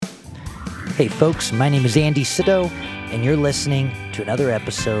Hey folks, my name is Andy Sido, and you're listening to another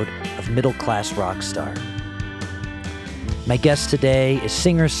episode of Middle Class Rockstar. My guest today is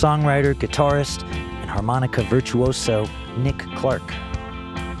singer, songwriter, guitarist, and harmonica virtuoso Nick Clark.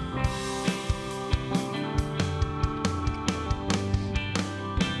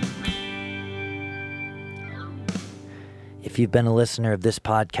 If you've been a listener of this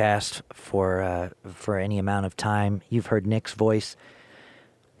podcast for any amount of time, you've heard Nick's voice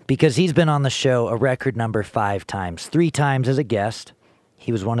because he's been on the show a record number 5 times, 3 times as a guest.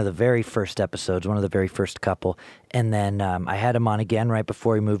 He was one of the very first episodes, one of the very first couple. And then I had him on again right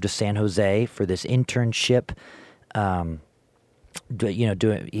before he moved to San Jose for this internship.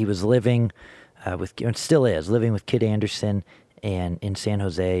 He was living and still is, living with Kid Anderson and in San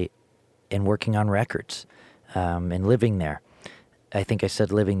Jose and working on records and living there. I think I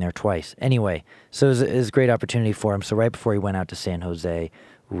said living there twice. Anyway, so it was a great opportunity for him. So right before he went out to San Jose,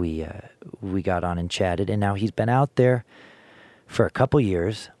 we got on and chatted. And now he's been out there for a couple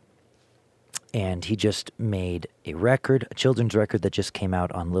years, and he just made a record, a children's record that just came out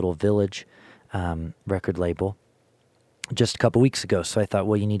on Little Village record label just a couple weeks ago. So I thought,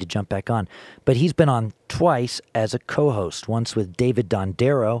 well, you need to jump back on. But he's been on twice as a co-host, once with David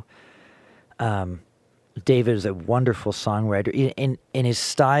Dondero. David is a wonderful songwriter, and his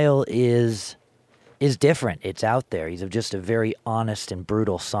style is different. It's out there. He's just a very honest and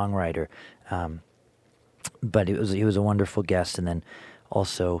brutal songwriter. But he was a wonderful guest, and then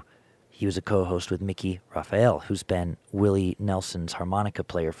also he was a co-host with Mickey Raphael, who's been Willie Nelson's harmonica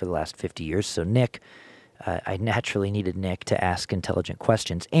player for the last 50 years. So Nick, I naturally needed Nick to ask intelligent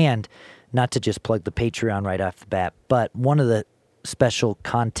questions, and not to just plug the Patreon right off the bat, but one of the special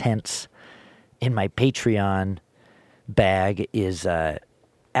contents in my Patreon bag is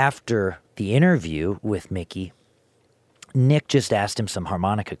after the interview with Mickey, Nick just asked him some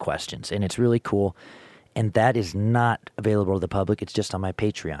harmonica questions, and it's really cool. And that is not available to the public. It's just on my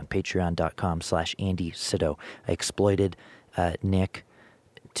Patreon, patreon.com/Andy Sido. I exploited Nick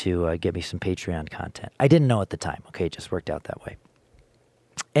to get me some Patreon content. I didn't know at the time. Okay, it just worked out that way.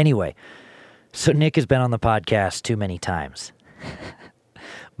 Anyway, so Nick has been on the podcast too many times.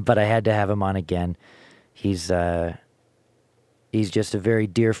 But I had to have him on again. He's just a very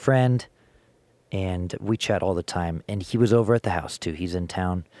dear friend, and we chat all the time. And he was over at the house, too. He's in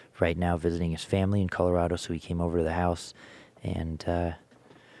town right now visiting his family in Colorado, so he came over to the house, and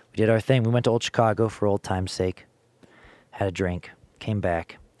we did our thing. We went to Old Chicago for old time's sake, had a drink, came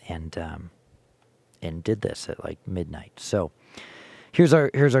back, and did this at like midnight. So here's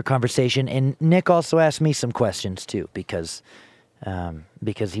our conversation. And Nick also asked me some questions, too, because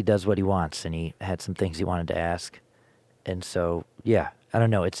he does what he wants, and he had some things he wanted to ask. And so, yeah, I don't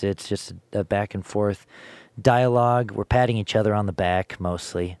know. It's just a back and forth dialogue. We're patting each other on the back,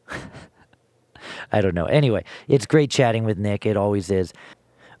 mostly. I don't know. Anyway, it's great chatting with Nick. It always is.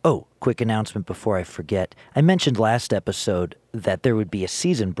 Oh, quick announcement before I forget. I mentioned last episode that there would be a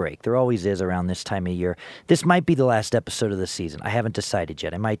season break. There always is around this time of year. This might be the last episode of the season. I haven't decided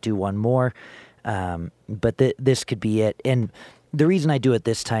yet. I might do one more, but this could be it. And the reason I do it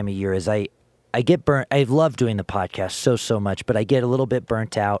this time of year is I get burnt. I love doing the podcast so much, but I get a little bit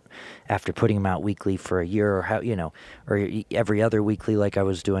burnt out after putting them out weekly for a year, or every other weekly like I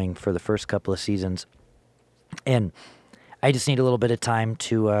was doing for the first couple of seasons. And I just need a little bit of time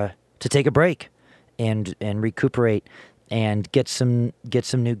to take a break and recuperate and get some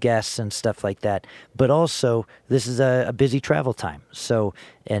new guests and stuff like that. But also, this is a busy travel time. So,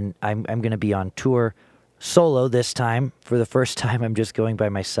 and I'm going to be on tour solo this time. For the first time, I'm just going by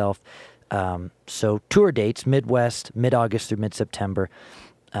myself. So tour dates, Midwest, mid-August through mid-September.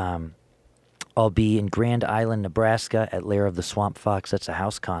 I'll be in Grand Island, Nebraska at Lair of the Swamp Fox. That's a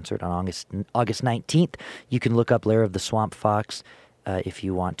house concert on August 19th. You can look up Lair of the Swamp Fox if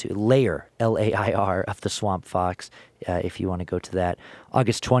you want to. Lair, L-A-I-R, of the Swamp Fox, if you want to go to that.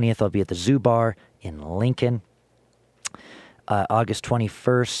 August 20th, I'll be at the Zoo Bar in Lincoln. August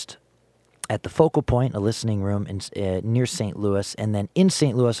 21st, at the Focal Point, a listening room near St. Louis, and then in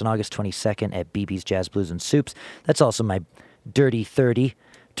St. Louis on August 22nd at BB's Jazz, Blues, and Soups. That's also my Dirty 30,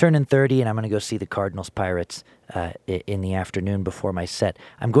 turning 30, and I'm going to go see the Cardinals Pirates in the afternoon before my set.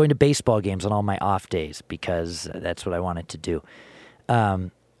 I'm going to baseball games on all my off days because that's what I wanted to do.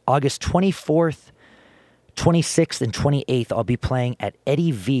 August 24th, 26th, and 28th, I'll be playing at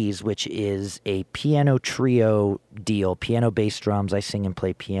Eddie V's, which is a piano trio deal, piano, bass, drums. I sing and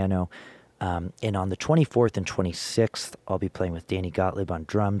play piano. And on the 24th and 26th, I'll be playing with Danny Gottlieb on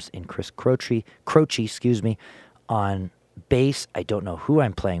drums and Chris Croce, on bass. I don't know who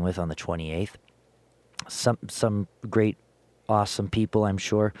I'm playing with on the 28th. Some great, awesome people, I'm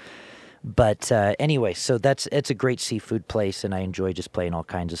sure. But anyway, so it's a great seafood place, and I enjoy just playing all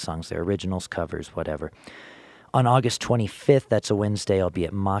kinds of songs there, originals, covers, whatever. On August 25th, that's a Wednesday, I'll be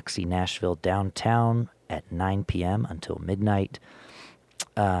at Moxie Nashville downtown at 9 p.m. until midnight.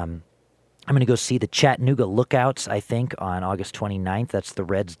 I'm going to go see the Chattanooga Lookouts, I think, on August 29th. That's the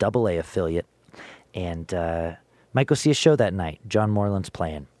Reds AA affiliate. And might go see a show that night. John Moreland's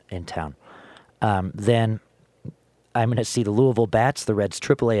playing in town. Then I'm going to see the Louisville Bats, the Reds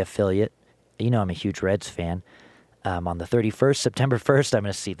AAA affiliate. You know I'm a huge Reds fan. On the 31st, September 1st, I'm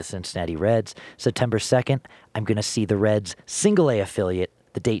going to see the Cincinnati Reds. September 2nd, I'm going to see the Reds single-A affiliate,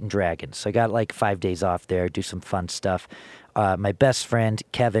 the Dayton Dragons. So I got like 5 days off there, do some fun stuff. My best friend,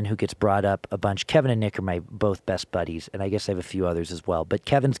 Kevin, who gets brought up a bunch. Kevin and Nick are my both best buddies, and I guess I have a few others as well. But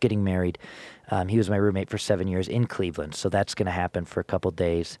Kevin's getting married. He was my roommate for 7 years in Cleveland, so that's going to happen for a couple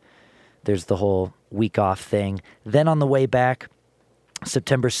days. There's the whole week off thing. Then on the way back,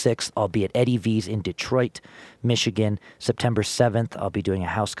 September 6th, I'll be at Eddie V's in Detroit, Michigan. September 7th, I'll be doing a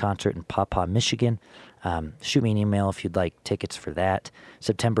house concert in Paw, Michigan. Shoot me an email if you'd like tickets for that.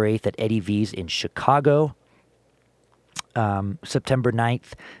 September 8th at Eddie V's in Chicago. September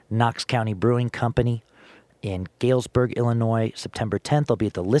 9th, Knox County Brewing Company in Galesburg, Illinois. September 10th, I'll be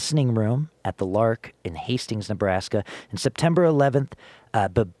at the Listening Room at the Lark in Hastings, Nebraska. And September 11th,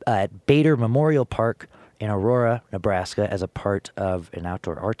 at Bader Memorial Park in Aurora, Nebraska, as a part of an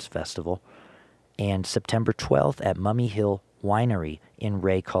outdoor arts festival. And September 12th at Mummy Hill Winery in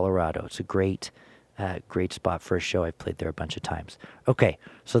Ray, Colorado. It's a great spot for a show. I've played there a bunch of times. Okay,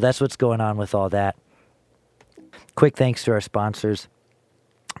 so that's what's going on with all that. Quick thanks to our sponsors.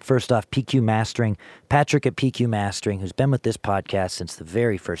 First off, PQ Mastering. Patrick at PQ Mastering, who's been with this podcast since the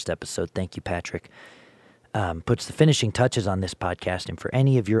very first episode. Thank you, Patrick. Puts the finishing touches on this podcast, and for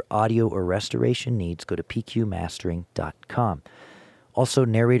any of your audio or restoration needs, go to pqmastering.com. Also,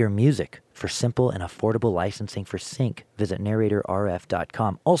 Narrator Music. For simple and affordable licensing for sync, visit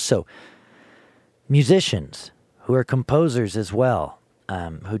narratorrf.com. Also, musicians who are composers as well,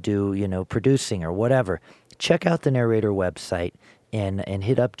 who do, producing or whatever, check out the Narrator website and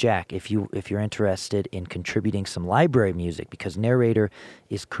hit up Jack if you're interested in contributing some library music, because Narrator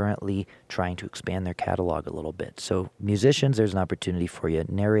is currently trying to expand their catalog a little bit. So musicians, there's an opportunity for you.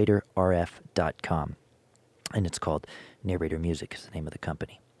 narratorrf.com. And it's called Narrator Music is the name of the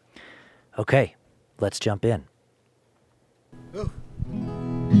company. Okay, let's jump in. Ooh.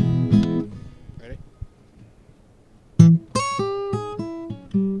 Ready?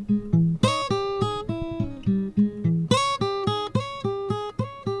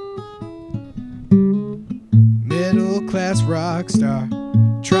 Middle class rock star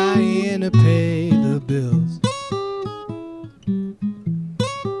trying to pay the bills.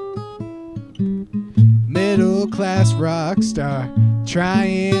 Middle class rock star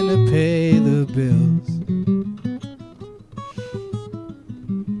trying to pay the bills.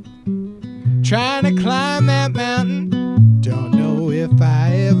 Trying to climb that mountain, don't know if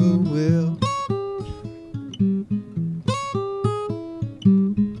I ever will.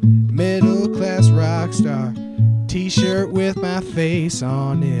 Middle class rock star, t-shirt with my face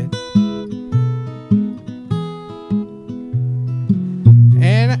on it.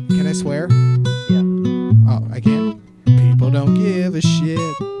 And can I swear? Yeah. Oh, I can? People don't give a shit.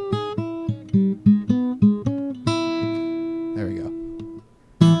 There we go.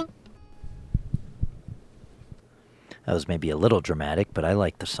 That was maybe a little dramatic, but I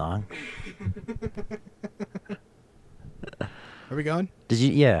like the song. Are we going? Did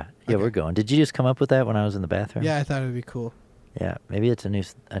you? Yeah, Okay. we're going. Did you just come up with that when I was in the bathroom? Yeah, I thought it would be cool. Yeah, maybe it's a new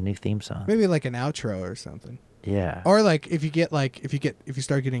theme song. Maybe like an outro or something. Yeah. Or like if you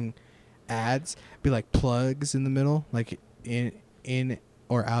start getting ads, be like plugs in the middle, like in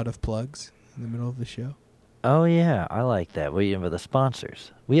or out of plugs in the middle of the show. Oh yeah, I like that. We have the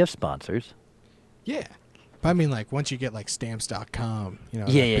sponsors. We have sponsors. Yeah. But I mean, like once you get like stamps.com, Yeah,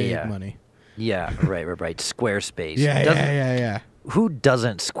 that yeah, big yeah. money. Yeah, right. Squarespace. Yeah. Who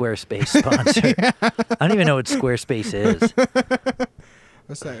doesn't Squarespace sponsor? I don't even know what Squarespace is.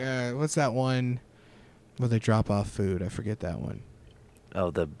 What's that one where they drop off food? I forget that one.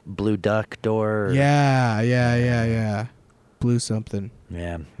 Oh, the Blue Duck door. Yeah. Blue something.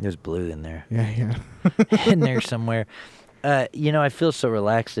 Yeah, there's blue in there. Yeah. In there somewhere. I feel so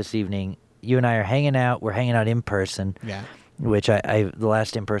relaxed this evening. You and I are hanging out. We're hanging out in person. Yeah. Which the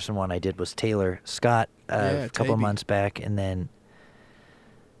last in-person one I did was Taylor Scott a couple of months back, and then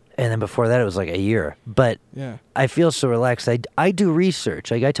before that it was like a year. But Yeah. I feel so relaxed. I do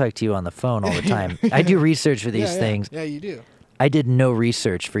research. Like I talk to you on the phone all the time. I do research for these things. Yeah, you do. I did no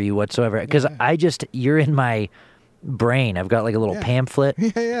research for you whatsoever because Yeah. you're in my brain. I've got like a little pamphlet.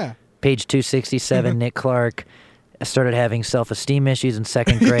 Yeah. Page 267, Nick Clark started having self-esteem issues in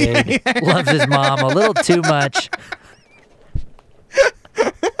second grade. Loves his mom a little too much.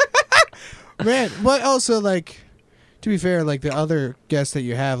 Man, but also, like, to be fair, like, the other guests that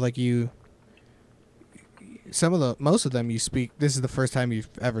you have, like, most of them you speak, this is the first time you've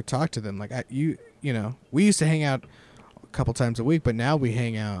ever talked to them. Like, you know, we used to hang out a couple times a week, but now we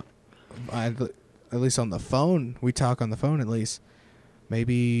hang out, at least on the phone. We talk on the phone at least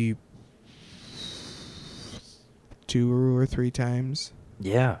maybe 2 or 3 times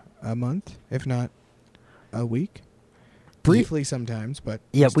Yeah. a month, if not a week. Briefly sometimes, but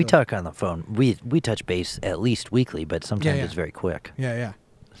Yeah, we still. talk on the phone. We touch base at least weekly, but sometimes Yeah. it's very quick. Yeah.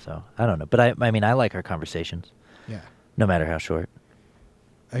 So, I don't know. But I mean, I like our conversations, Yeah. no matter how short.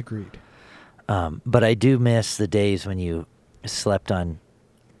 Agreed. But I do miss the days when you slept on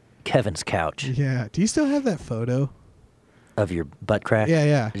Kevin's couch Yeah. Do you still have that photo? of your butt crack.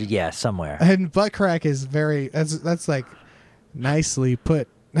 Yeah. Yeah, somewhere. And butt crack is that's like nicely put.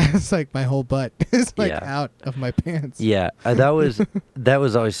 That's like my whole butt is like Yeah. out of my pants. Yeah, that was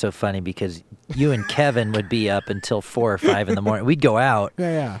always so funny because you and Kevin would be up until 4 or 5 in the morning. We'd go out,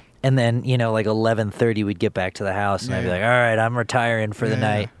 Yeah. and then like 11:30 we'd get back to the house, and I'd be Yeah. like, "All right, I'm retiring for the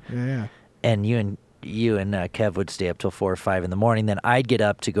night." Yeah. And you and Kev would stay up till 4 or 5 in the morning. Then I'd get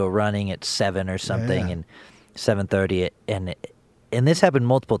up to go running at 7 or something, Yeah. and 7:30, and this happened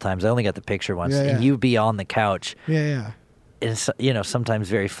multiple times. I only got the picture once, Yeah. and you'd be on the couch. Yeah. And sometimes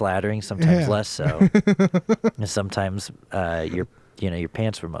very flattering, sometimes Yeah. less so. And sometimes your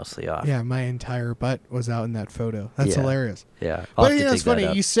pants were mostly off. Yeah, my entire butt was out in that photo. That's Yeah. hilarious. Yeah. I'll But have to it's dig that funny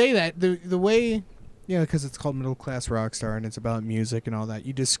up. you say that the way, because it's called Middle Class Rockstar and it's about music and all that.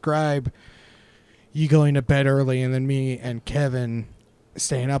 You describe you going to bed early and then me and Kevin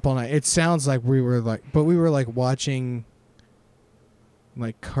staying up all night. It sounds like we were like watching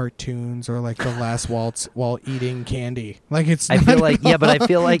like cartoons or like The Last Waltz while eating candy. Like it's. I feel not like at but I all.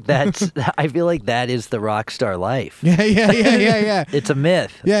 feel like that is the rock star life. Yeah. It's a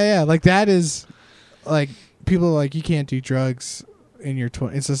myth. Yeah. Like that is, like people are like you can't do drugs in your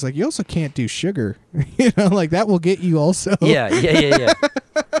 20s. It's just like you also can't do sugar. Like that will get you also. Yeah. Yeah.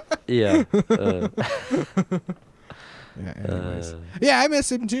 Yeah. Anyways. Yeah, I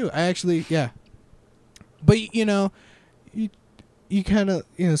miss him too. I actually, yeah. But you kind of,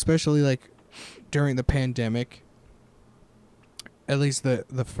 especially like during the pandemic, at least the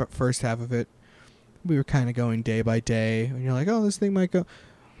first half of it, we were kind of going day by day, and you're like, oh, this thing might go.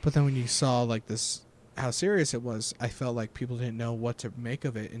 But then when you saw like this, how serious it was, I felt like people didn't know what to make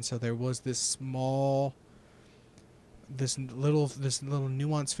of it, and so there was this little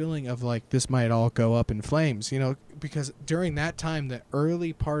nuanced feeling of like this might all go up in flames, because during that time, the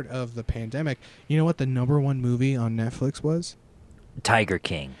early part of the pandemic, you know what the #1 movie on Netflix was? Tiger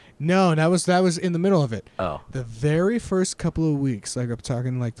King. No, that was in the middle of it. Oh. The very first couple of weeks, like I'm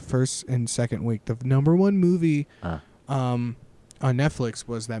talking like the first and second week, the #1 movie on Netflix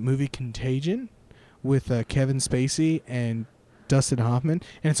was that movie Contagion with Kevin Spacey and Dustin Hoffman,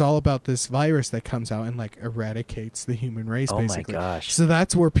 and it's all about this virus that comes out and like eradicates the human race. Oh basically. my gosh. So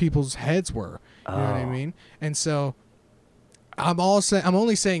that's where people's heads were. You know what I Oh. mean? And so I'm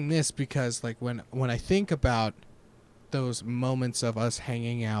only saying this because like when I think about those moments of us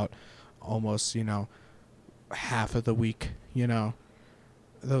hanging out almost, half of the week,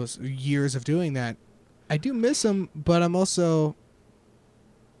 those years of doing that, I do miss them, but I'm also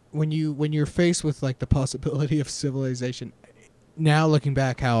when you're faced with like the possibility of civilization, now looking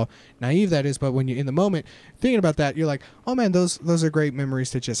back how naive that is, but when you're in the moment thinking about that, you're like, oh man, those are great memories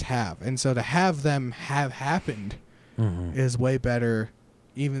to just have. And so to have them have happened is way better,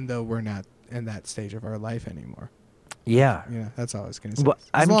 even though we're not in that stage of our life anymore. Yeah. That's all I was going to say. Well,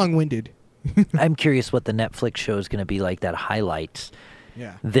 It's long-winded. I'm curious what the Netflix show is going to be like that highlights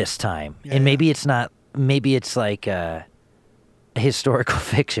Yeah. this time. Yeah, And maybe it's not, maybe it's like historical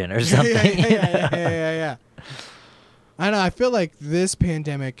fiction or something. Yeah. I know. I feel like this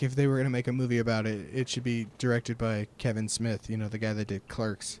pandemic, if they were going to make a movie about it, it should be directed by Kevin Smith, the guy that did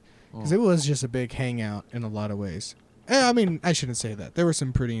Clerks. Because it was just a big hangout in a lot of ways. I mean, I shouldn't say that. There were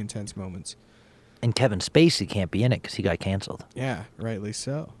some pretty intense moments. And Kevin Spacey can't be in it because he got canceled. Yeah, rightly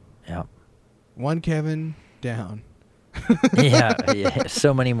so. Yeah. One Kevin down. yeah.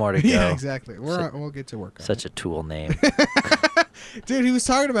 So many more to go. Yeah, exactly. We'll get to work on Such a tool name. it. Dude, he was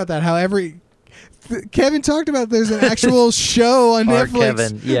talking about that, how Kevin talked about there's an actual show on Our Netflix.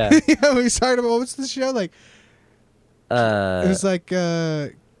 Kevin, yeah. Yeah, we was talking about, what's the show? Like, it was like,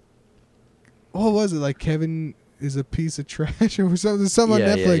 what was it? Like Kevin is a piece of trash or something. Some on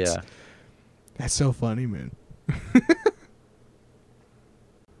Netflix. Yeah. That's so funny, man.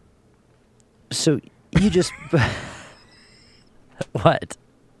 So you just what?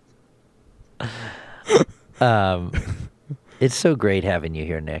 It's so great having you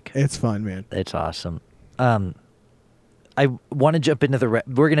here, Nick. It's fun, man. It's awesome. I want to jump into we're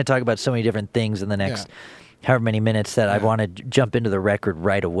going to talk about so many different things in the next however many minutes that I want to jump into the record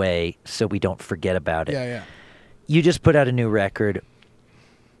right away so we don't forget about it. Yeah. You just put out a new record.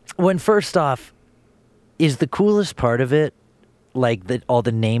 When first off, is the coolest part of it like all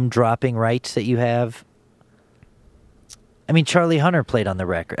the name dropping rights that you have? I mean, Charlie Hunter played on the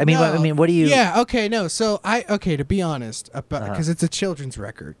record. I mean, what do you? Yeah, okay, no. So to be honest, because it's a children's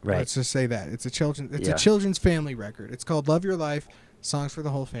record. Right. Let's just say that it's a children's family record. It's called "Love Your Life: Songs for the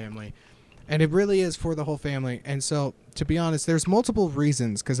Whole Family," and it really is for the whole family. And so, to be honest, there's multiple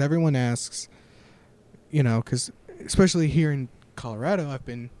reasons because everyone asks, because especially here in Colorado, I've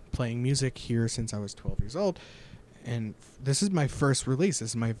been playing music here since I was 12 years old, and this is my first release.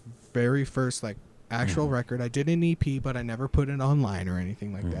 This is my very first actual record. I did an EP, but I never put it online or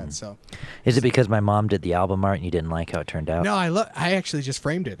anything like that. So, is it because my mom did the album art and you didn't like how it turned out? No, I actually just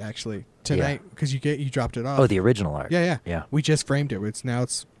framed it tonight because you dropped it off. Oh, the original art. Yeah. We just framed it.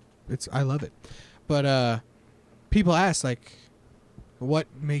 It's I love it. But people ask what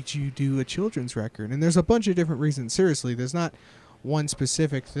made you do a children's record? And there's a bunch of different reasons. Seriously, there's not one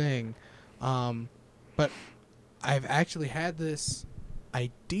specific thing. But I've actually had this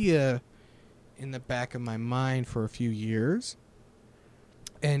idea in the back of my mind for a few years,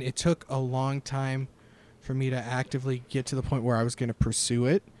 and it took a long time for me to actively get to the point where I was going to pursue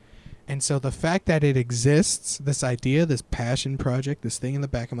it. And so the fact that it exists, this idea, this passion project, this thing in the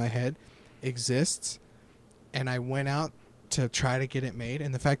back of my head exists, and I went out to try to get it made,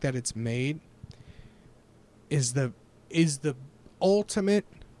 and the fact that it's made is the ultimate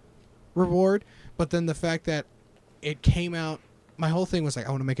reward. But then the fact that it came out, my whole thing was I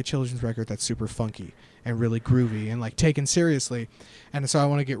want to make a children's record that's super funky and really groovy and taken seriously. And so I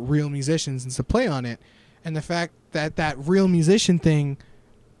want to get real musicians and to play on it. And the fact that that real musician thing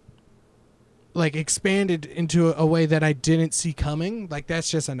expanded into a way that I didn't see coming, that's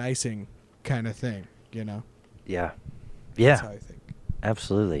just an icing kind of thing, Yeah. That's how I think.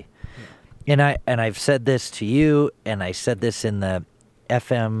 Absolutely. Yeah. And I've said this to you, and I said this in the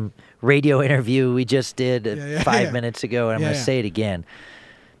FM radio interview we just did 5 minutes ago, and I'm going to say it again,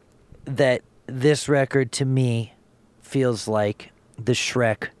 that this record to me feels like the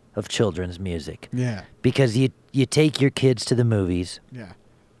Shrek of children's music. Yeah. Because you take your kids to the movies. Yeah.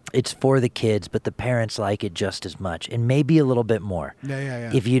 It's for the kids, but the parents like it just as much, and maybe a little bit more.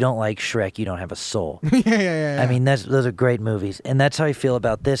 Yeah. If you don't like Shrek, you don't have a soul. Yeah. I mean, those are great movies, and that's how I feel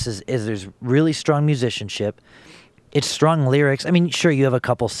about this. Is there's really strong musicianship. It's strong lyrics. I mean, sure, you have a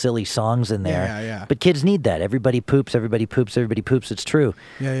couple silly songs in there. Yeah. But kids need that. Everybody poops. Everybody poops. Everybody poops. It's true.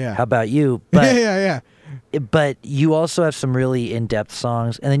 Yeah. How about you? But, yeah. But you also have some really in-depth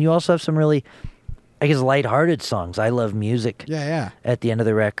songs, and then you also have some really, I guess, lighthearted songs. I Love Music. Yeah. At the end of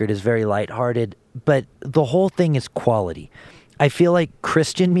the record is very lighthearted, but the whole thing is quality. I feel like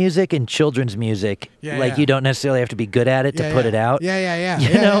Christian music and children's music, you don't necessarily have to be good at it to put it out. Yeah.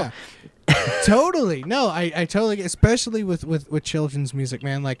 You know? Totally. No, I totally, especially with children's music,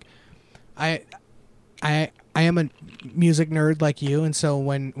 man. I am a music nerd like you, and so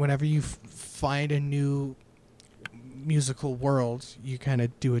whenever you find a new musical world, you kind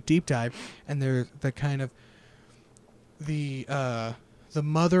of do a deep dive, and they're the kind of the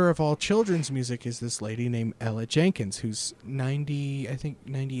mother of all children's music is this lady named Ella Jenkins, who's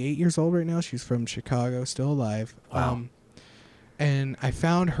 98 years old right now. She's from Chicago, still alive. Wow. And I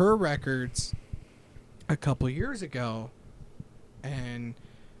found her records a couple years ago and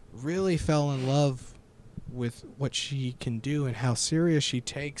really fell in love with what she can do and how serious she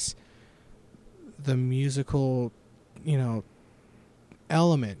takes the musical,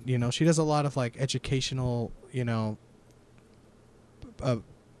 element. She does a lot of educational,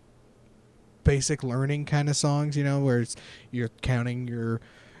 basic learning kind of songs, where you're counting your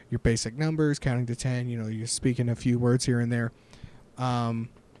basic numbers, counting to 10, you're speaking a few words here and there.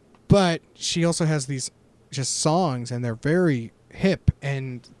 But she also has these just songs, and they're very hip,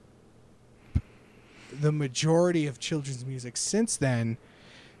 and the majority of children's music since then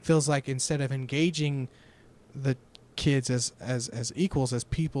feels like instead of engaging the kids as equals, as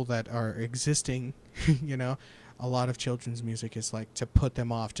people that are existing, a lot of children's music is to put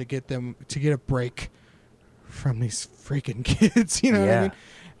them off, to get a break from these freaking kids, what I mean?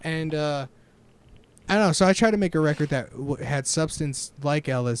 And I don't know. So I tried to make a record that had substance like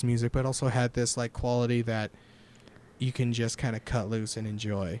Ella's music, but also had this quality that you can just kind of cut loose and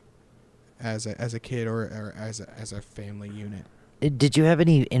enjoy as a kid or as a family unit. Did you have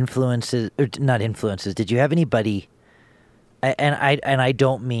any influences, or not influences? Did you have anybody? And I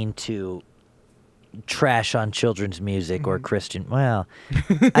don't mean to trash on children's music or Christian. Well,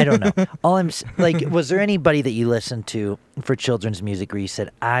 I don't know. Like, was there anybody that you listened to for children's music where you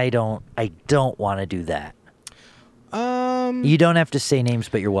said, I don't want to do that? You don't have to say names,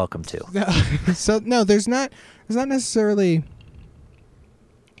 but you're welcome to. No, so no, there's not necessarily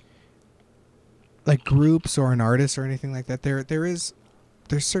like groups or an artist or anything like that. There's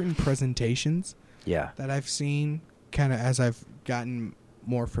certain presentations that I've seen kind of as I've gotten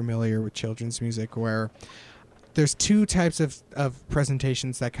more familiar with children's music, where there's two types of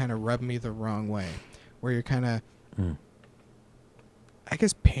presentations that kind of rub me the wrong way, where you're kind of I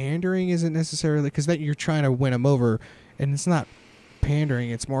guess pandering isn't necessarily, because that you're trying to win them over, and it's not pandering.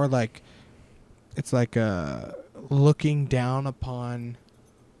 It's more like it's like looking down upon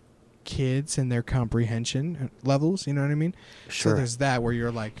kids and their comprehension levels. You know what I mean? Sure. So there's that where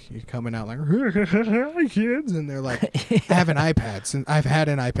you're coming out like hi kids, and they're like, I have an iPad. I've had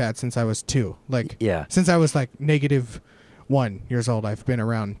an iPad since I was 2. Like since I was like -1 years old, I've been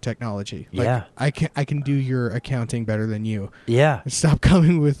around technology. Like, I can do your accounting better than you. Yeah. Stop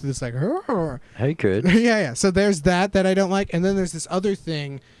coming with this like, hey kid. Yeah. So there's that I don't like, and then there's this other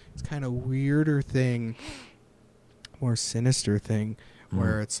thing. It's kind of weirder thing, more sinister thing,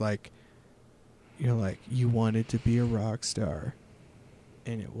 where it's like, you're like, you wanted to be a rock star,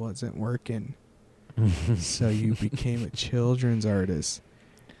 and it wasn't working, so you became a children's artist,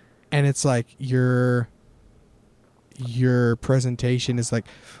 and it's like your presentation is like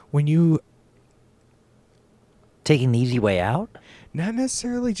when you taking the easy way out. Not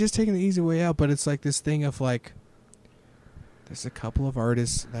necessarily just taking the easy way out, but it's like this thing of like, there's a couple of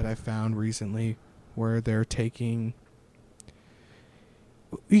artists that I found recently where they're taking.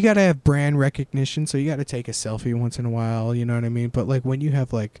 You got to have brand recognition, so you got to take a selfie once in a while, you know what I mean? But like when you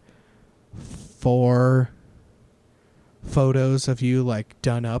have like 4 photos of you like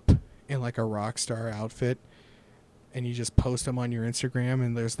done up in like a rock star outfit, and you just post them on your Instagram,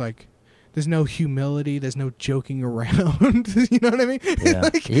 and there's no humility, there's no joking around. You know what I mean?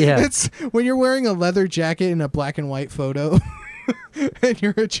 It's when you're wearing a leather jacket in a black and white photo and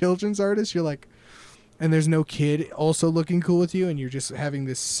you're a children's artist, you're like, and there's no kid also looking cool with you, and you're just having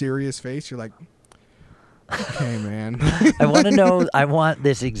this serious face. You're like, okay, man. I want to know. I want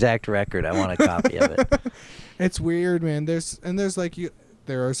this exact record. I want a copy of it. It's weird, man. There's like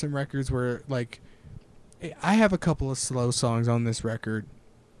there are some records where like I have a couple of slow songs on this record,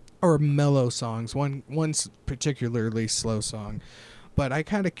 or mellow songs. One's particularly slow song, but I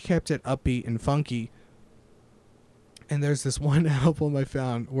kind of kept it upbeat and funky. And there's this one album I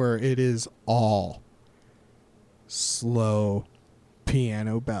found where it is all slow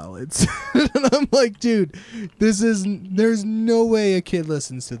piano ballads. And I'm like, dude, there's no way a kid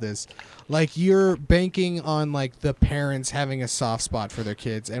listens to this. Like, you're banking on like the parents having a soft spot for their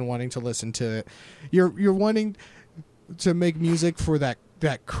kids and wanting to listen to it. You're wanting to make music for that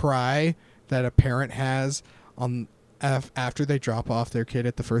cry that a parent has on after they drop off their kid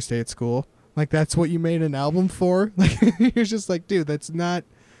at the first day at school. Like, that's what you made an album for? Like, you're just like, dude, that's not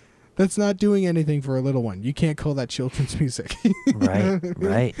doing anything for a little one. You can't call that children's music.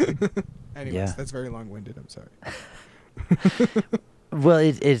 Right. Anyways, that's very long-winded. I'm sorry. Well,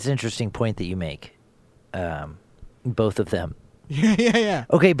 it's an interesting point that you make. Both of them. Yeah.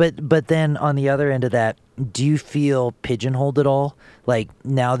 Okay, but then on the other end of that, do you feel pigeonholed at all? Like,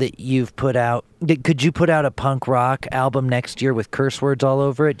 now that you've could you put out a punk rock album next year with curse words all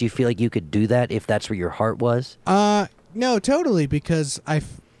over it? Do you feel like you could do that if that's where your heart was? No, totally, because I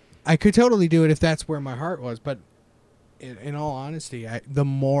could totally do it if that's where my heart was. But in all honesty, the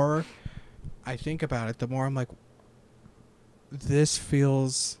more I think about it, the more I'm like, this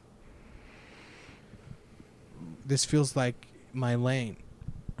feels like my lane.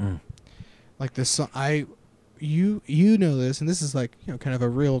 Like this song, you know this, and this is like, you know, kind of a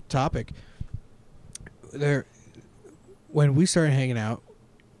real topic. There, when we started hanging out,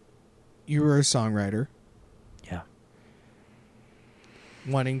 you were a songwriter. Yeah.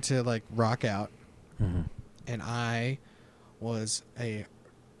 Wanting to like rock out, Mm-hmm. and I was a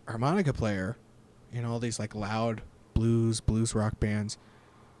harmonica player in all these like loud blues rock bands,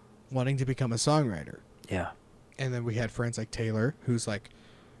 wanting to become a songwriter. Yeah. And then we had friends like Taylor, who's like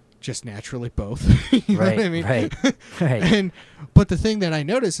just naturally both. You know what I mean? Right. But the thing that I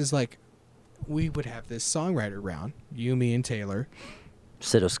noticed is like, we would have this songwriter round, you, me, and Taylor.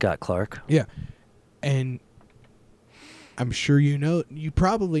 Sido Scott Clark. Yeah. And I'm sure you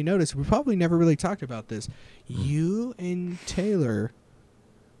probably noticed, we probably never really talked about this. You and Taylor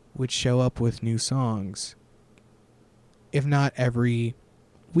would show up with new songs if not every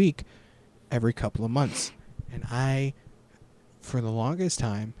week, every couple of months. And I, for the longest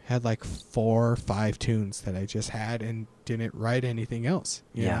time, had like 4 or 5 tunes that I just had and didn't write anything else.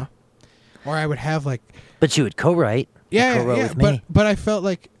 You know? Or I would have like... But you would co-write. Co-wrote with me. But I felt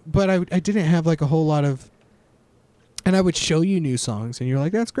like... But I didn't have like a whole lot of... And I would show you new songs, and you're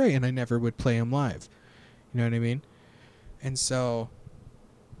like, that's great. And I never would play them live. You know what I mean? And so...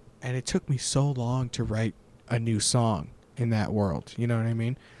 And it took me so long to write a new song in that world. You know what I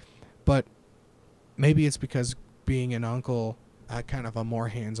mean? But maybe it's because being an uncle, kind of a more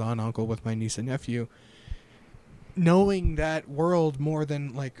hands-on uncle with my niece and nephew, knowing that world more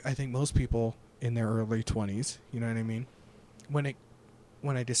than, like, I think most people in their early 20s, you know what I mean? When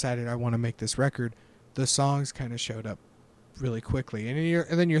I decided I want to make this record, the songs kind of showed up really quickly.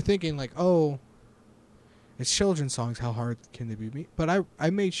 And then you're thinking, like, oh, it's children's songs, how hard can they be? But I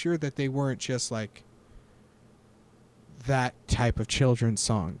made sure that they weren't just, like, that type of children's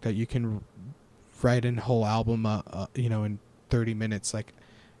song that you can write a whole album, in 30 minutes. Like,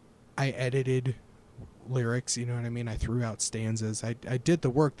 I edited lyrics, you know what I mean? I threw out stanzas. I did the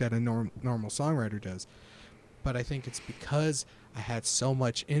work that a normal songwriter does. But I think it's because I had so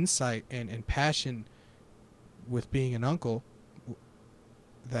much insight and passion with being an uncle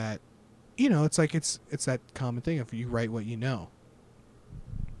that, you know, it's like it's that common thing of you write what you know.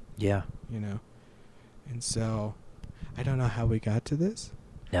 Yeah. You know? And so, I don't know how we got to this.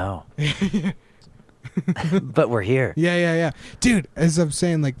 No. But we're here. Yeah. Dude, as I'm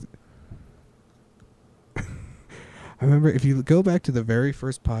saying, like... I remember if you go back to the very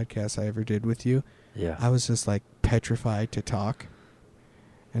first podcast I ever did with you, I was just like petrified to talk.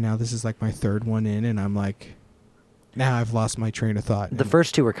 And now this is like my 3rd one in, and I'm like, now I've lost my train of thought. The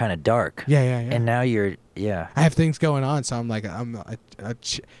first 2 were kind of dark. Yeah. And now you're, I have things going on, so I'm like, I'm a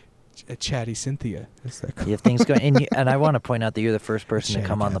chatty Cynthia. You have things going, and I want to point out that you're the first person to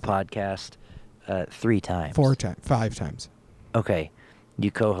come on the podcast 3 times. 5 times. Okay.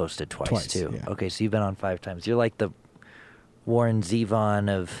 You co-hosted twice too. Yeah. Okay, so you've been on 5 times. You're like the Warren Zevon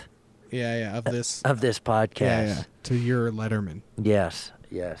of this podcast. Yeah. To your Letterman. Yes.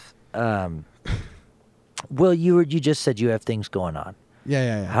 Well, you just said you have things going on.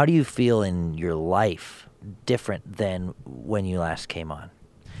 Yeah. How do you feel in your life different than when you last came on?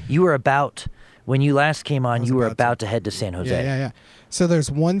 When you last came on, you were about to head to San Jose. Yeah. So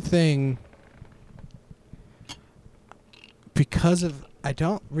there's one thing, because of, I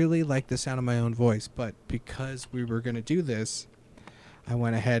don't really like the sound of my own voice, but because we were going to do this, I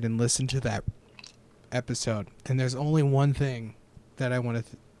went ahead and listened to that episode. And there's only one thing that I want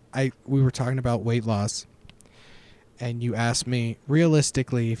to... we were talking about weight loss, and you asked me,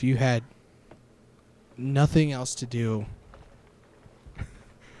 realistically, if you had nothing else to do,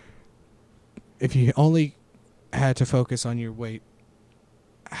 if you only had to focus on your weight,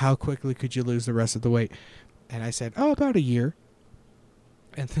 how quickly could you lose the rest of the weight? And I said, about a year.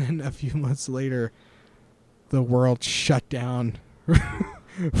 And then a few months later, the world shut down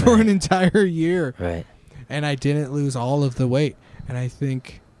for an entire year. Right. And I didn't lose all of the weight. And I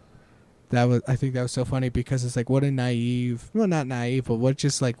think that was so funny, because it's like, what a not naive, but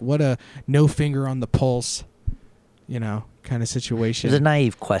what a no finger on the pulse, kind of situation. It's a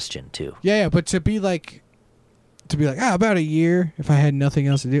naive question too. Yeah, but to be like, about a year if I had nothing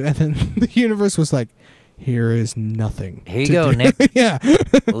else to do. And then the universe was like, here is nothing. Here you go, Nick. Yeah.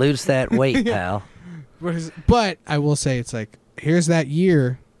 Lose that weight, pal. But I will say, it's like, here's that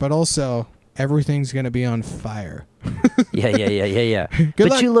year, but also everything's going to be on fire. Yeah. Good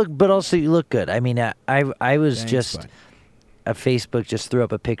luck. But also you look good. I mean, I was Thanks, bud. Facebook just threw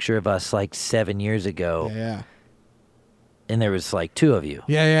up a picture of us like 7 years ago. Yeah. And there was like 2 of you.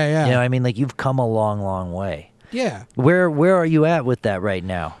 Yeah. You know, I mean, like, you've come a long, long way. Yeah. Where are you at with that right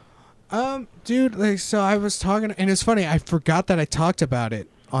now? Dude, like, so I was talking, and it's funny, I forgot that I talked about it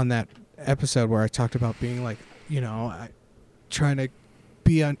on that episode where I talked about being like, trying to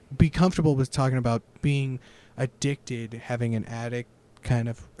be comfortable with talking about being addicted, having an addict kind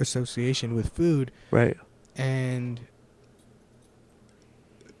of association with food. Right. And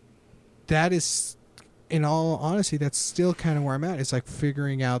that is, in all honesty, that's still kind of where I'm at. It's like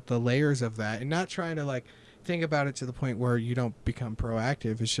figuring out the layers of that and not trying to like think about it to the point where you don't become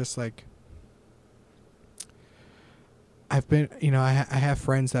proactive. It's just like, I've been, I have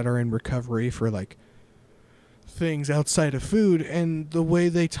friends that are in recovery for like things outside of food, and the way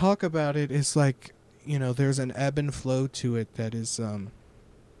they talk about it is like, there's an ebb and flow to it that is,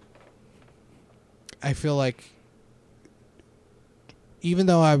 I feel like even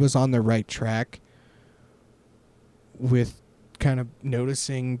though I was on the right track with kind of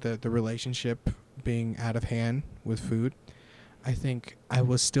noticing the relationship being out of hand with food, I think I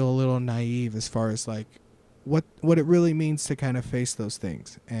was still a little naive as far as like what it really means to kind of face those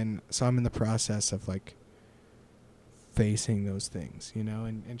things. And so I'm in the process of like facing those things, you know,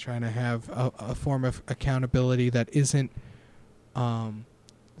 and trying to have a form of accountability that isn't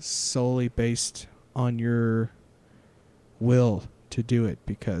solely based on your will to do it,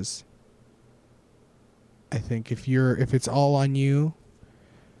 because I think if it's all on you,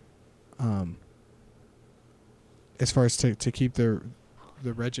 as far as to keep the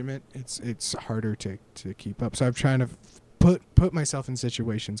regiment, it's harder to keep up. So I'm trying to put myself in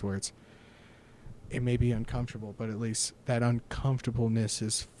situations where it may be uncomfortable, but at least that uncomfortableness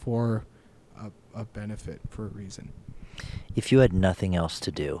is for a benefit, for a reason. If you had nothing else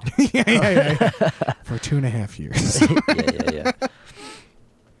to do. yeah. For 2.5 years.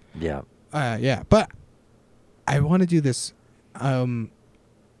 Yeah. Yeah, but I want to do this. I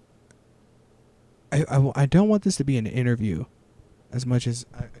don't want this to be an interview as much as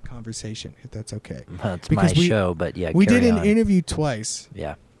a conversation, if that's okay. Well, it's because my show, but yeah, we carry did an on. interview twice.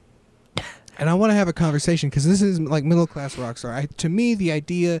 Yeah. And I want to have a conversation because this is like middle class rock star. To me, the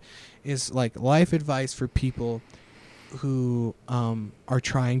idea is like life advice for people who are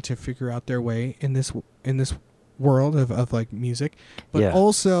trying to figure out their way in this world of like music, but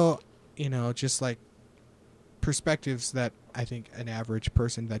also, you know, just like perspectives that I think an average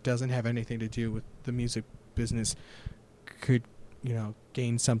person that doesn't have anything to do with the music business could, you know,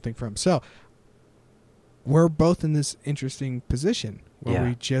 gain something from. So we're both in this interesting position where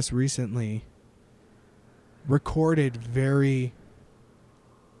we just recently recorded very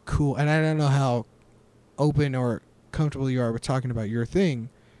cool, and I don't know how open or comfortable you are with talking about your thing.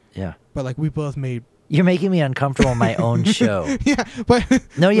 Yeah. But like we both made. You're making me uncomfortable on my own show. Yeah, but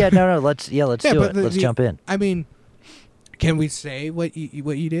No. Let's do it. Let's jump in. I mean, can we say what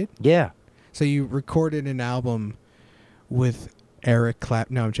you did? Yeah. So you recorded an album with Eric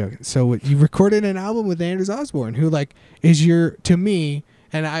Clapton. No, I'm joking. So you recorded an album with Anders Osborne, who like is to me,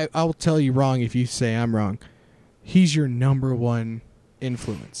 and I'll tell you wrong if you say I'm wrong. He's your number one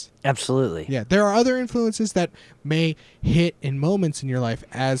influence. Absolutely. Yeah, there are other influences that may hit in moments in your life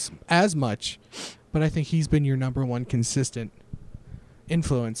as much, but I think he's been your number one consistent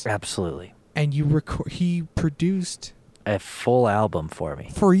influence. Absolutely. And he produced a full album for me.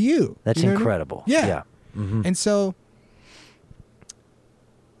 For you. That's you know incredible. What I mean? Yeah. Mm-hmm. And so,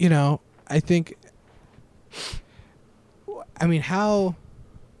 you know, I think, I mean, how,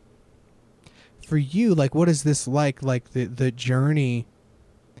 for you, like, what is this like the journey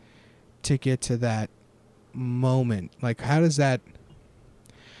to get to that moment? Like, how does that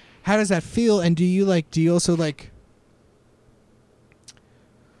feel? And do you also like,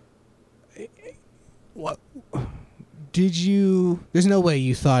 what, there's no way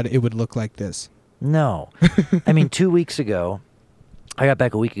you thought it would look like this. No. I mean, 2 weeks ago, I got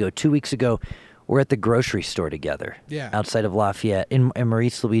back a week ago. 2 weeks ago, we're at the grocery store together. Yeah. Outside of Lafayette, in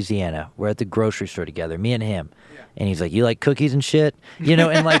Maurice, Louisiana. We're at the grocery store together, me and him. Yeah. And he's like, "You like cookies and shit?" You know,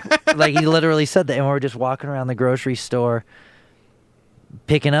 and like he literally said that. And we're just walking around the grocery store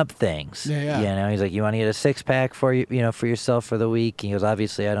picking up things. Yeah. You know, he's like, "You want to get a 6-pack for you, for yourself for the week?" And he goes,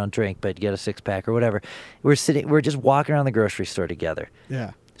 "Obviously, I don't drink, but get a 6-pack or whatever." We're just walking around the grocery store together.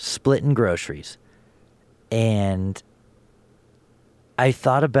 Yeah. Splitting groceries. And I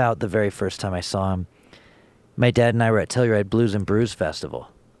thought about the very first time I saw him. My dad and I were at Telluride Blues and Brews Festival.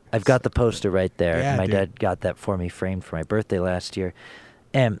 I've got the poster right there. Yeah, my dad got that for me framed for my birthday last year.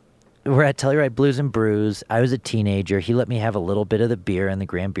 And we're at Telluride Blues and Brews. I was a teenager. He let me have a little bit of the beer and the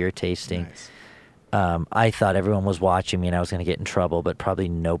Grand Beer tasting. Nice. I thought everyone was watching me and I was going to get in trouble, but probably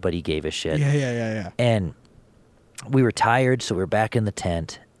nobody gave a shit. Yeah. And we were tired, so we were back in the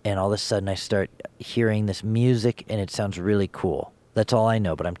tent. And all of a sudden I start hearing this music and it sounds really cool. That's all I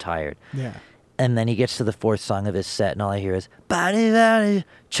know, but I'm tired. Yeah. And then he gets to the fourth song of his set and all I hear is, "Body, body,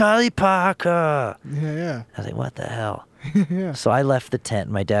 Charlie Parker." Yeah. I was like, what the hell? Yeah. So I left the tent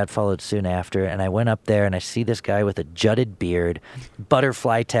and my dad followed soon after. And I went up there and I see this guy with a jutted beard,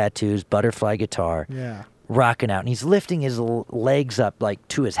 butterfly tattoos, butterfly guitar. Yeah. Rocking out. And he's lifting his legs up like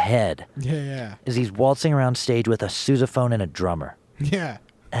to his head. Yeah. As he's waltzing around stage with a sousaphone and a drummer. Yeah.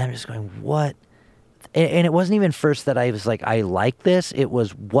 And I'm just going, what? And it wasn't even first that I was like, I like this. It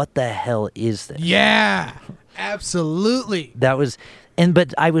was, what the hell is this? Yeah, absolutely. That was,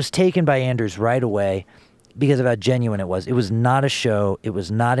 but I was taken by Anders right away because of how genuine it was. It was not a show. It was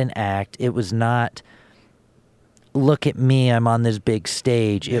not an act. It was not, look at me, I'm on this big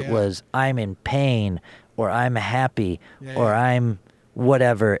stage. It was, I'm in pain, or I'm happy, or I'm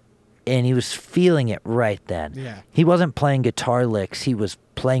whatever. And he was feeling it right then. Yeah. He wasn't playing guitar licks. He was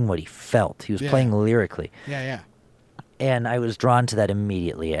playing what he felt. He was playing lyrically. Yeah. And I was drawn to that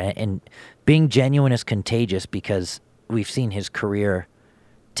immediately. And being genuine is contagious because we've seen his career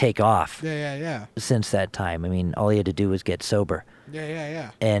take off Yeah. since that time. I mean, all he had to do was get sober.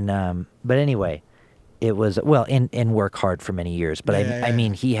 Yeah. And but anyway, it was and work hard for many years. But I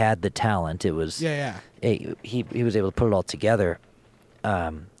mean, he had the talent. It was he was able to put it all together.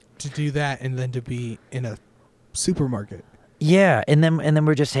 To do that and then to be in a supermarket. Yeah, and then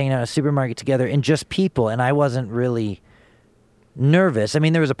we're just hanging out at a supermarket together and just people, and I wasn't really nervous. I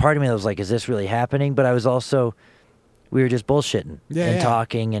mean, there was a part of me that was like, "Is this really happening?" But I was also, we were just bullshitting and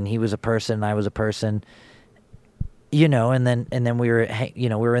talking, and he was a person, and I was a person. And then we were, we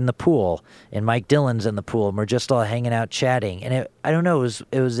were in the pool, and Mike Dillon's in the pool, and we're just all hanging out chatting, and I don't know,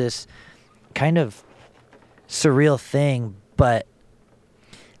 it was this kind of surreal thing, but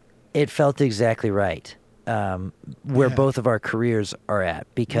it felt exactly right, where both of our careers are at,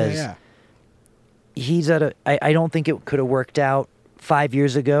 because he's at I don't think it could have worked out 5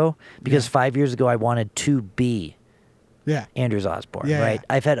 years ago, because 5 years ago I wanted to be Anders Osborne, right?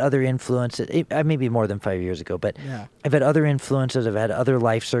 I've had other influences, maybe more than 5 years ago, but I've had other influences, I've had other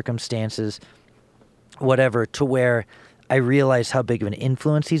life circumstances, whatever, to where I realize how big of an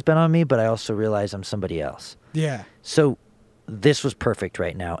influence he's been on me, but I also realize I'm somebody else. Yeah. So this was perfect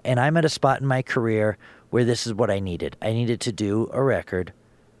right now, and I'm at a spot in my career where this is what I needed. I needed to do a record.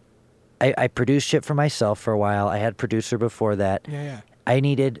 I produced shit for myself for a while. I had a producer before that. Yeah. I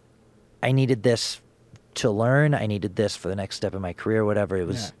needed this to learn. I needed this for the next step in my career, whatever. It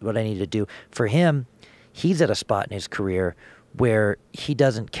was what I needed to do. For him, he's at a spot in his career where he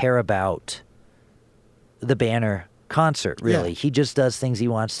doesn't care about the Banner concert, really. Yeah. He just does things he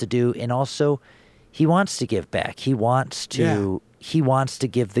wants to do, and also he wants to give back. He wants to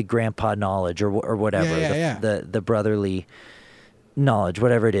give the grandpa knowledge or whatever, the brotherly knowledge,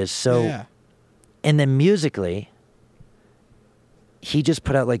 whatever it is. So, and then musically, he just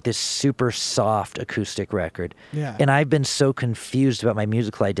put out like this super soft acoustic record. Yeah. And I've been so confused about my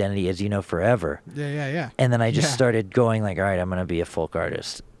musical identity, as you know, forever. Yeah. And then I just started going like, all right, I'm going to be a folk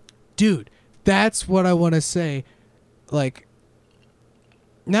artist. Dude, that's what I want to say. Like,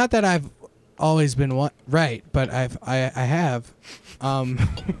 not that I've always been right, but I have.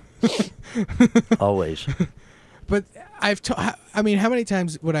 Always. But I mean, how many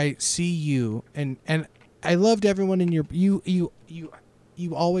times would I see you and I loved everyone in your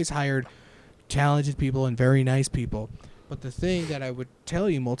you always hired talented people and very nice people. But the thing that I would tell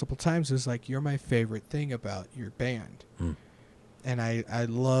you multiple times was like, you're my favorite thing about your band. And I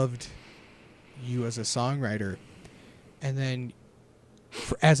loved you as a songwriter. And then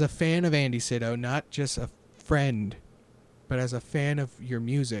as a fan of Andy Sito, not just a friend, but as a fan of your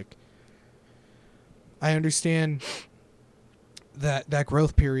music, I understand that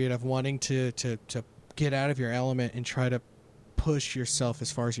growth period of wanting to get out of your element and try to push yourself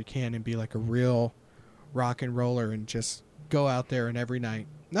as far as you can and be like a real rock and roller and just go out there and every night.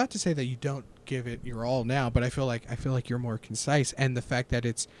 Not to say that you don't give it your all now, but I feel like you're more concise, and the fact that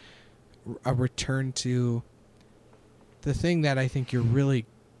it's a return to the thing that I think you're really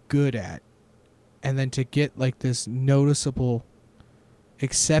good at, and then to get like this noticeable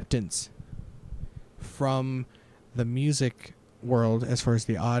acceptance from the music world as far as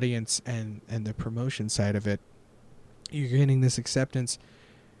the audience and the promotion side of it. You're getting this acceptance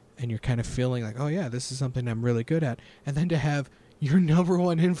and you're kind of feeling like, oh yeah, this is something I'm really good at. And then to have your number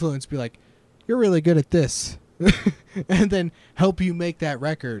one influence be like, you're really good at this. And then help you make that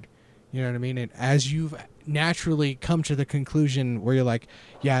record. You know what I mean? And as you've naturally come to the conclusion where you're like,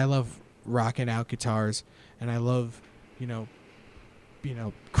 yeah, I love rocking out guitars and I love,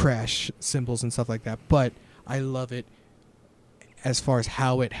 crash cymbals and stuff like that, but I love it as far as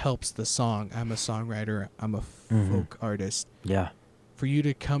how it helps the song. I'm a songwriter. I'm a folk artist. Yeah. For you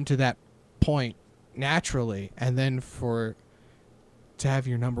to come to that point naturally, and then to have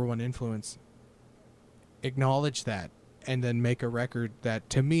your number one influence acknowledge that, and then make a record that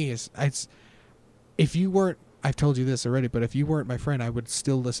to me is, if you weren't, I've told you this already, but if you weren't my friend, I would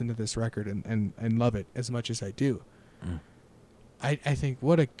still listen to this record and love it as much as I do. I think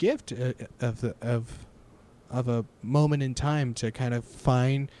what a gift of a moment in time to kind of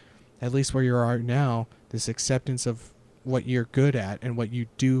find, at least where you are now, this acceptance of what you're good at and what you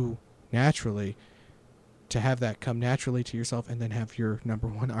do naturally, to have that come naturally to yourself, and then have your number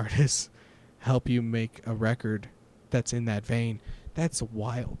one artist help you make a record that's in that vein. That's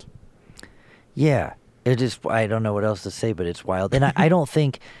wild. Yeah. I don't know what else to say, but it's wild. And I don't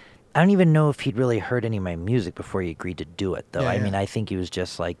even know if he'd really heard any of my music before he agreed to do it, though. I mean, I think he was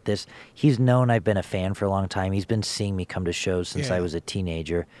just like this. He's known I've been a fan for a long time. He's been seeing me come to shows since I was a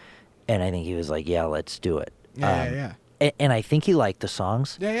teenager. And I think he was like, yeah, let's do it. and I think he liked the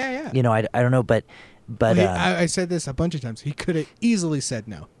songs. Yeah, yeah, yeah. You know, I don't know, but I said this a bunch of times. He could have easily said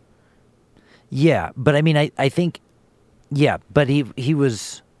no. yeah, but I mean, I think, yeah, but he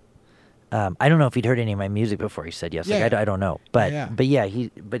was. I don't know if he'd heard any of my music before he said yes. Yeah. Like I don't know, but Yeah. he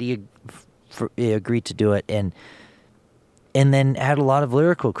agreed to do it, and then had a lot of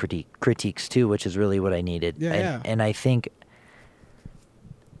lyrical critiques too, which is really what I needed. Yeah, And I think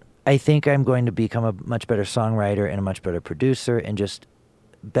I'm going to become a much better songwriter and a much better producer, and just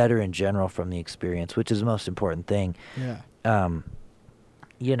better in general from the experience, which is the most important thing. Yeah.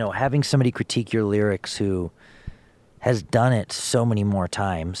 You know, having somebody critique your lyrics who has done it so many more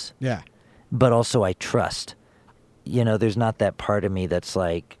times. Yeah. But also I trust. You know, there's not that part of me that's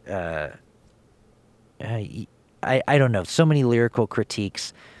like, I don't know. So many lyrical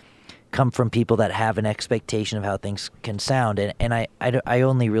critiques come from people that have an expectation of how things can sound. And I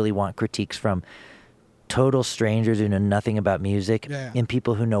only really want critiques from total strangers who know nothing about music and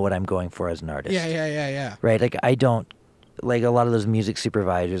people who know what I'm going for as an artist. Yeah. Right? Like, I don't, like a lot of those music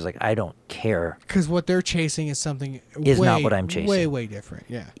supervisors, like, I don't care. Because what they're chasing is something not what I'm chasing. Way different,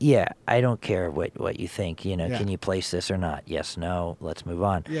 yeah. Yeah, I don't care what you think. You know, Yeah. can you place this or not? Yes, no, let's move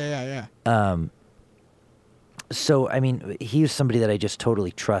on. Yeah. So, I mean, he's somebody that I just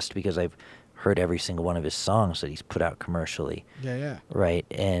totally trust because I've heard every single one of his songs that he's put out commercially. Yeah. Right?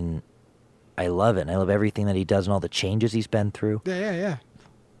 And I love it. And I love everything that he does and all the changes he's been through. Yeah.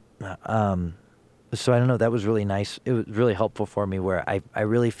 So I don't know, that was really nice. It was really helpful for me where I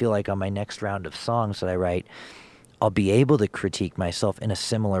really feel like on my next round of songs that I write, I'll be able to critique myself in a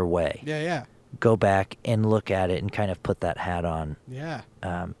similar way. Yeah. Go back and look at it and kind of put that hat on. Yeah.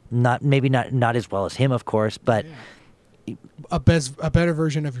 Not as well as him, of course, but a better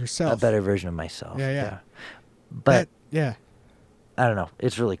version of yourself. a better version of myself. Yeah. But yeah. I don't know.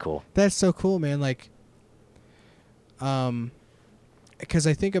 It's really cool. That's so cool, man. Like, because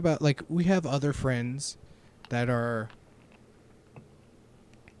I think about, like, we have other friends that are,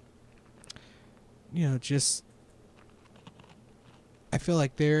 you know, just, I feel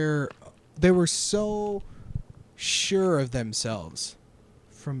like they were so sure of themselves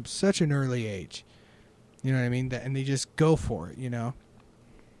from such an early age. You know what I mean? And they just go for it, you know?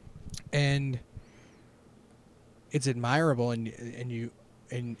 And it's admirable, and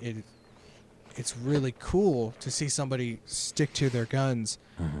it's really cool to see somebody stick to their guns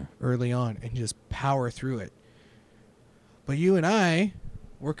early on and just power through it. But you and I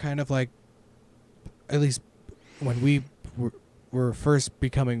were kind of like, at least when we were first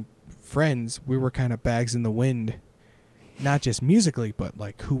becoming friends, we were kind of bags in the wind, not just musically, but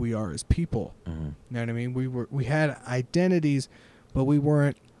like who we are as people. You know what I mean? We had identities, but we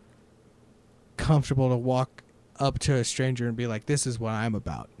weren't comfortable to walk up to a stranger and be like, this is what I'm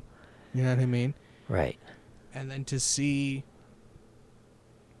about. You know what I mean? Right. And then to see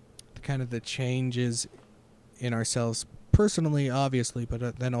kind of the changes in ourselves personally, obviously,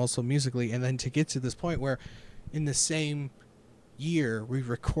 but then also musically, and then to get to this point where in the same year we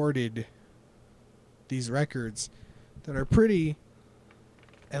recorded these records that are pretty,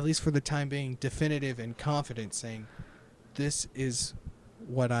 at least for the time being, definitive and confident, saying this is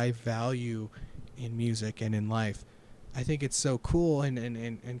what I value in music and in life. I think it's so cool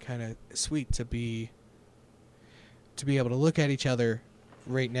and kind of sweet to be able to look at each other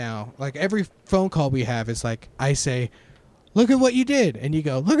right now. Like, every phone call we have is like, I say, look at what you did, and you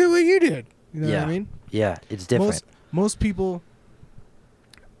go, look at what you did. You know what I mean? Yeah, it's different. Most people,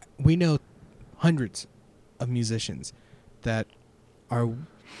 we know hundreds of musicians that are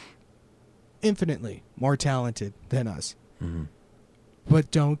infinitely more talented than us, but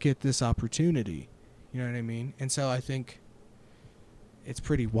don't get this opportunity. You know what I mean? And so I think it's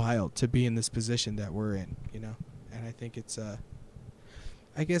pretty wild to be in this position that we're in, you know? And I think it's,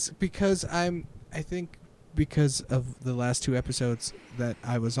 I guess because of the last two episodes that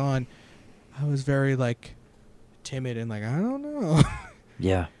I was on, I was very, like, timid and like, I don't know.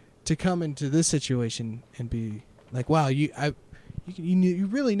 Yeah. To come into this situation and be like, wow, you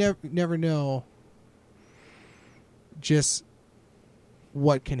really never know just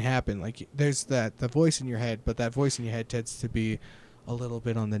what can happen. Like, there's the voice in your head, but that voice in your head tends to be a little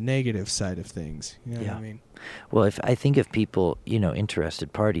bit on the negative side of things. You know what I mean? Well, I think if people,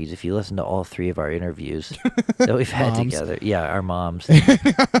 interested parties, if you listen to all three of our interviews that we've had together, our moms.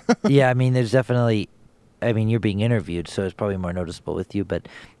 Yeah, I mean, there's definitely, you're being interviewed, so it's probably more noticeable with you, but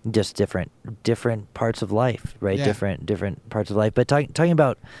just different parts of life, right? Yeah. Different parts of life. But talking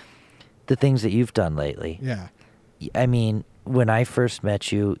about the things that you've done lately. Yeah. I mean, when I first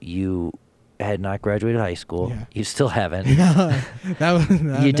met you, had not graduated high school. Yeah. You still haven't. That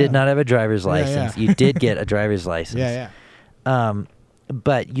was, You did not have a driver's Yeah, license. yeah. You did get a driver's license. Yeah.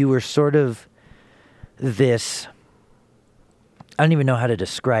 But you were sort of this, I don't even know how to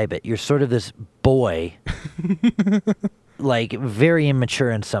describe it. You're sort of this boy, like very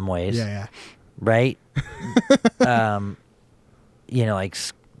immature in some ways, Yeah. right? Like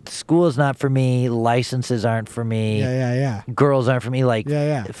school is not for me. Licenses aren't for me. Yeah. Girls aren't for me. Like,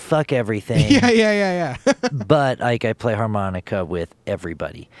 Yeah. fuck everything. Yeah. But like I play harmonica with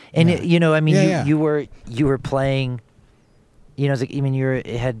everybody, and Yeah. you were playing, it's like, you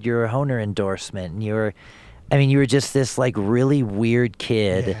had your Hohner endorsement, and you were just this like really weird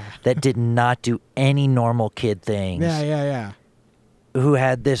kid that did not do any normal kid things. Yeah. Who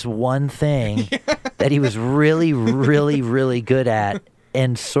had this one thing that he was really, really, really good at,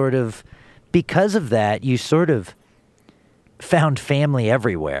 and sort of because of that, you sort of found family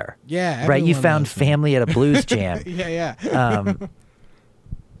everywhere. Yeah. Right? You everyone found loves me. family at a blues jam. Yeah.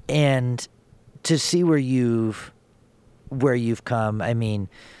 And to see where you've come, I mean,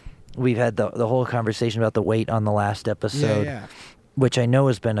 we've had the whole conversation about the weight on the last episode, Yeah. which I know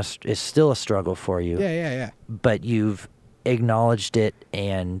is still a struggle for you. Yeah. But you've acknowledged it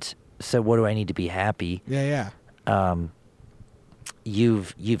and said, "What do I need to be happy?" Yeah.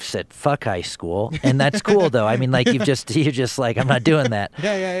 You've said fuck high school, and that's cool though. I mean, like you're just like, I'm not doing that.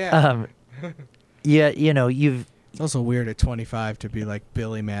 Yeah. You've It's also weird at 25 to be like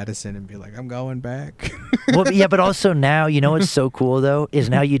Billy Madison and be like, I'm going back. well, yeah, but also now, what's so cool though is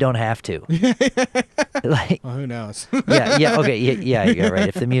now you don't have to. Like, Well, who knows? yeah, okay, yeah, you're right.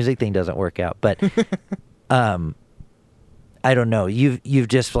 If the music thing doesn't work out, but I don't know. You've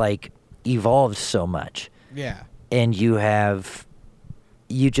just like evolved so much, Yeah. and you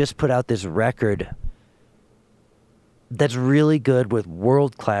just put out this record that's really good with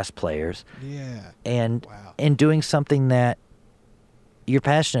world-class players, Yeah. and Wow. and doing something that you're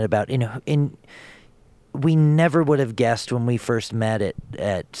passionate about. We never would have guessed when we first met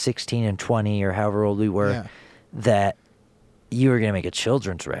at 16 and 20 or however old we were Yeah. that you were going to make a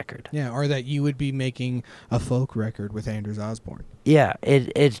children's record. Yeah, or that you would be making a folk record with Anders Osborne. Yeah,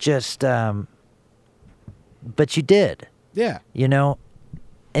 it's just but you did, Yeah.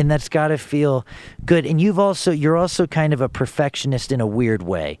 and that's got to feel good. And you're also kind of a perfectionist in a weird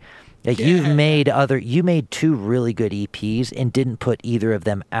way. Like Yeah. you made 2 really good EPs and didn't put either of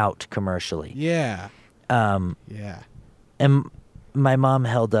them out commercially. Yeah. Yeah. And my mom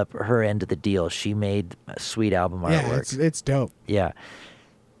held up her end of the deal. She made sweet album Yeah, artwork. it's dope. Yeah.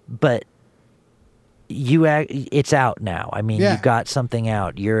 But it's out now. I mean, Yeah. you've got something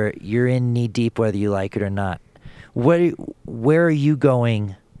out. You're in knee deep whether you like it or not. Where are you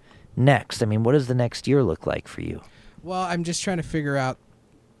going next? I mean, what does the next year look like for you? Well, I'm just trying to figure out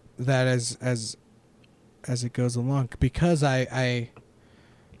that as it goes along, because I've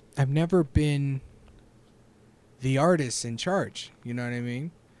never been the artist in charge. You know what I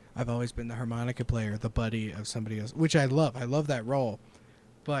mean? I've always been the harmonica player, the buddy of somebody else, which I love. I love that role,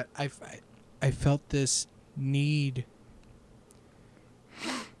 but I felt this need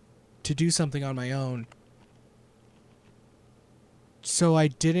to do something on my own, so I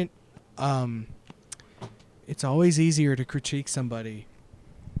didn't. It's always easier to critique somebody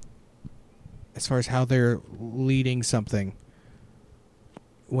as far as how they're leading something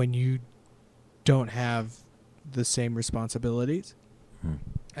when you don't have the same responsibilities.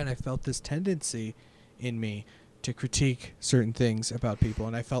 And I felt this tendency in me to critique certain things about people,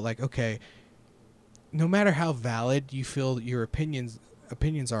 and I felt like, okay, no matter how valid you feel your opinions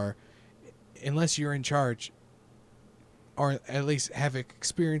are, unless you're in charge, or at least have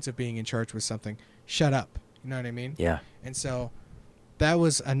experience of being in charge with something, shut up. You know what I mean? Yeah. And so that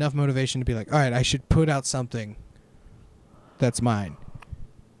was enough motivation to be like, all right, I should put out something that's mine.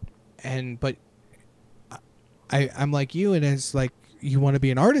 But I'm like you, and it's like you want to be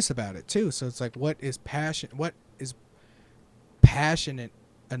an artist about it too. So it's like, what is passionate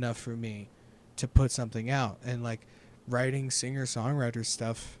enough for me to put something out? And like writing singer-songwriter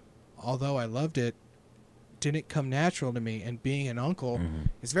stuff, although I loved it, didn't come natural to me, and being an uncle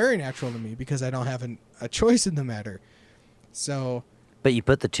is very natural to me because I don't have a choice in the matter. So, But you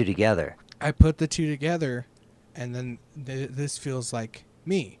put the 2 together. I put the 2 together, and then this feels like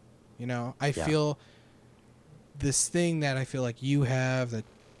me. I feel this thing that I feel like you have, that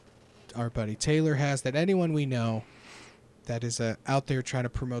our buddy Taylor has, that anyone we know that is out there trying to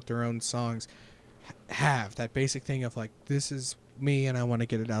promote their own songs have that basic thing of like, this is me and I want to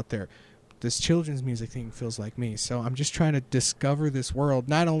get it out there. This children's music thing feels like me. So I'm just trying to discover this world,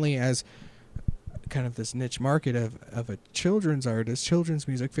 not only as kind of this niche market of a children's artist, children's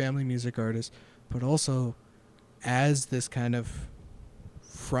music, family music artist, but also as this kind of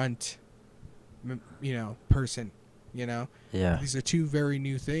front, person, Yeah. These are two very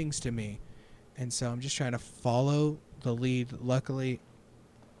new things to me. And so I'm just trying to follow the lead. Luckily,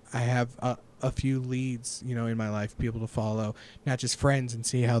 I have a few leads, in my life, people to follow, not just friends and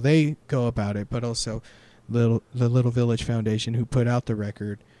see how they go about it, but also the Little Village Foundation, who put out the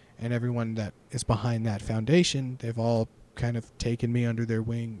record, and everyone that is behind that foundation. They've all kind of taken me under their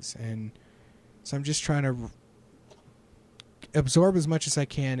wings. And so I'm just trying to absorb as much as I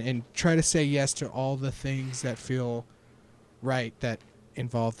can and try to say yes to all the things that feel right that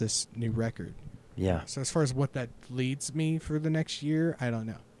involve this new record. Yeah. So as far as what that leads me for the next year, I don't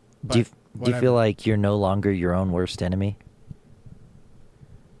know. Do you feel like you're no longer your own worst enemy?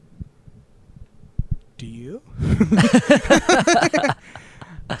 Do you?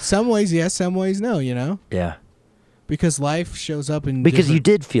 Some ways yes, some ways no, Yeah. Because life shows up in Because you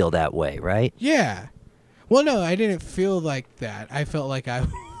different- did feel that way, right? Yeah. Well, no, I didn't feel like that. I felt like I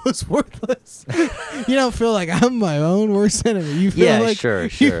was worthless. You don't feel like I'm my own worst enemy. You feel Yeah, like sure. You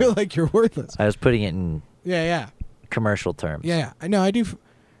feel like you're worthless. I was putting it in Yeah. commercial terms. Yeah. I know. I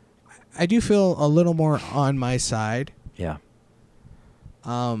do feel a little more on my side. Yeah.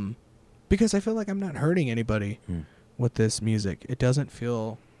 Because I feel like I'm not hurting anybody with this music. It doesn't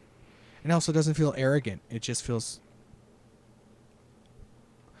feel, and also doesn't feel arrogant. It just feels,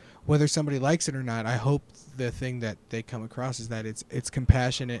 whether somebody likes it or not, I hope the thing that they come across is that it's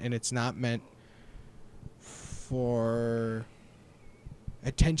compassionate and it's not meant for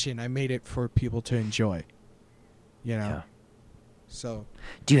attention. I made it for people to enjoy, Yeah. So,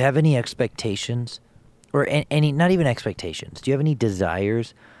 Do you have any expectations, or any? Not even expectations. Do you have any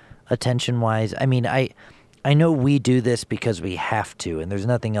desires, attention-wise? I mean, I know we do this because we have to, and there's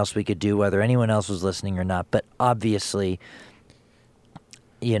nothing else we could do, whether anyone else was listening or not. But obviously,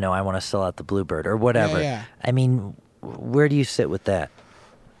 I want to sell out the Bluebird or whatever. Yeah. I mean, where do you sit with that?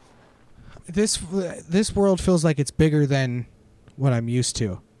 this world feels like it's bigger than what I'm used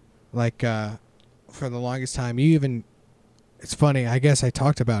to. Like, for the longest time, it's funny, I guess I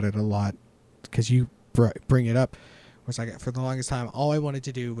talked about it a lot because you bring it up. Was like, for the longest time, all I wanted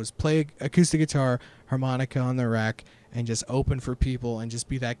to do was play acoustic guitar, harmonica on the rack, and just open for people and just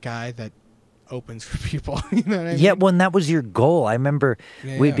be that guy that opens for people. You know what I mean? Yeah, well, and that was your goal. I remember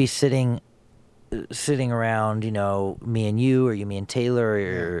we'd be sitting around, me and you, or me and Taylor,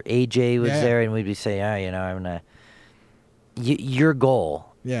 or AJ was there, and we'd be saying, I'm gonna. Your goal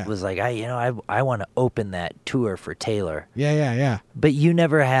was like, I want to open that tour for Taylor. Yeah. But you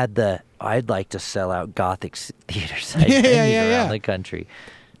never had I'd like to sell out Gothic theater side venues around the country.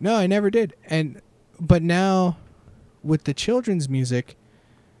 No, I never did. But now, with the children's music,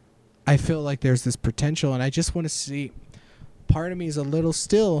 I feel like there's this potential, and I just want to see. Part of me is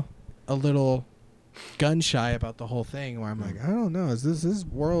still a little gun shy about the whole thing, where I'm like, I don't know, is this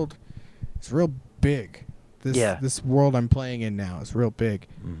world? It's real big. This world I'm playing in now is real big.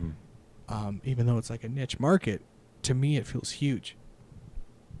 Mm-hmm. Even though it's like a niche market, to me it feels huge.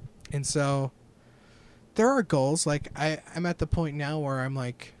 And so there are goals. Like I'm at the point now where I'm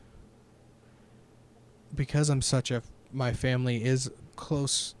like, because I'm my family is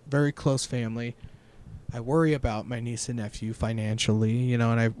close, very close family. I worry about my niece and nephew financially, and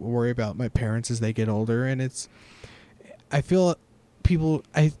I worry about my parents as they get older. And I feel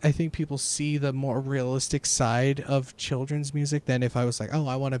I think people see the more realistic side of children's music than if I was like, oh,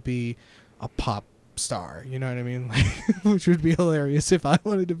 I want to be a pop star. You know what I mean? Which would be hilarious if I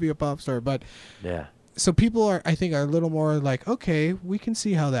wanted to be a pop star. But yeah. So people are a little more like, okay, we can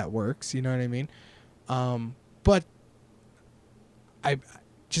see how that works. You know what I mean? But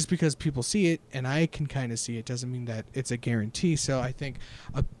just because people see it and I can kind of see it doesn't mean that it's a guarantee. So I think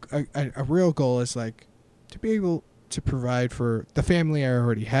a real goal is like to be able to provide for the family I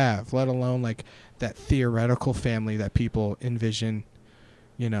already have, let alone like that theoretical family that people envision,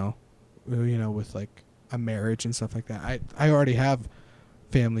 with like a marriage and stuff like that. I already have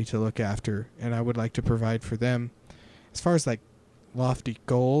family to look after, and I would like to provide for them. As far as like lofty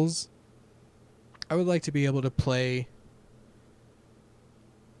goals, I would like to be able to play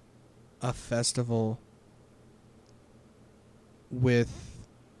a festival with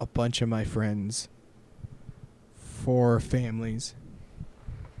a bunch of my friends for families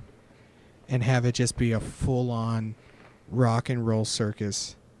and have it just be a full-on rock and roll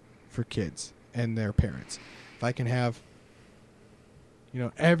circus for kids and their parents. If I can have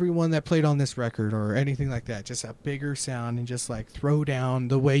everyone that played on this record or anything like that, just a bigger sound and just like throw down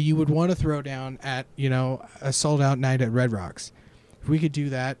the way you would want to throw down at a sold out night at Red Rocks. If we could do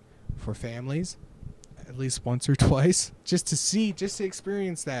that for families at least once or twice, just to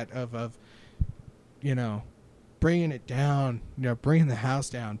experience that of bringing it down, bringing the house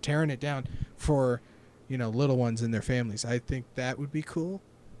down, tearing it down for, little ones and their families. I think that would be cool.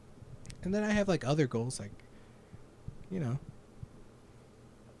 And then I have like other goals, like, in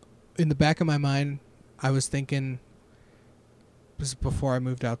the back of my mind, I was thinking, this is before I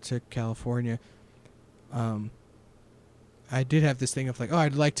moved out to California, I did have this thing of like,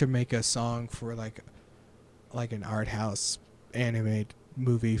 I'd like to make a song for like an art house animated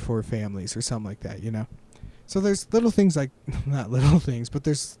movie for families or something like that, So there's little things like, not little things, but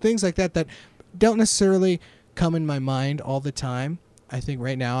there's things like that don't necessarily come in my mind all the time. I think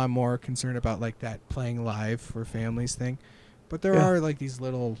right now I'm more concerned about like that playing live for families thing. But there are like these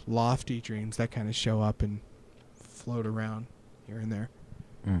little lofty dreams that kind of show up and float around here and there.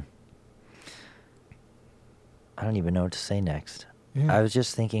 Mm. I don't even know what to say next. Yeah. I was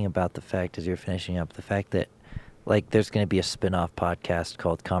just thinking about the fact, as you're finishing up, the fact that like there's going to be a spin-off podcast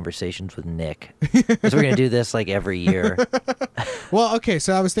called Conversations with Nick. Because we're going to do this like every year. Well, okay,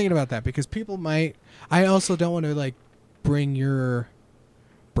 so I was thinking about that because people might... I also don't want to like bring your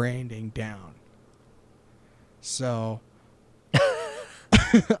branding down. So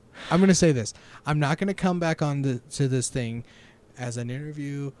I'm going to say this. I'm not going to come back on to this thing as an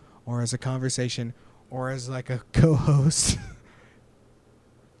interview or as a conversation or as like a co-host.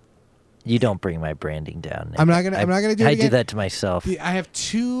 You don't bring my branding down, Nick. I'm not gonna do it I again. do that to myself. I have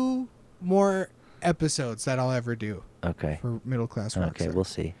 2 more episodes that I'll ever do. Okay. For Middle Class Rockstar. Okay, we'll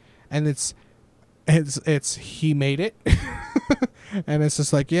see. And it's he made it. And it's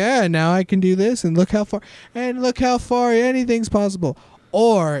just like, yeah, now I can do this and look how far anything's possible.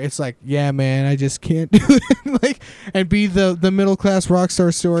 Or it's like, yeah, man, I just can't do it. Like, and be the middle class rock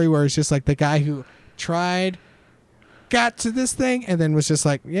star story where it's just like the guy who tried, got to this thing, and then was just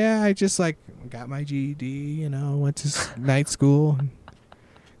like, yeah, I just like got my GED, went to night school.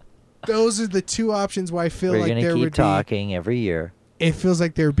 Those are the 2 options where I feel We're like gonna there keep would talking every year. it feels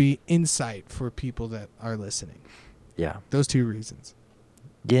like there would be insight for people that are listening. Yeah. Those 2 reasons.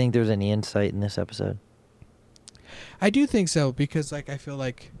 Do you think there's any insight in this episode? I do think so because like I feel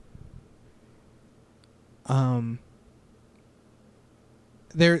like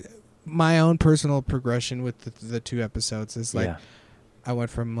there my own personal progression with the 2 episodes is like I went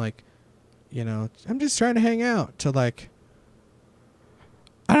from like I'm just trying to hang out to like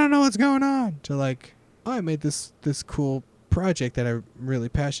I don't know what's going on to like I made this cool project that I'm really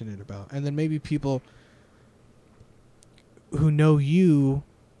passionate about. And then maybe people who know you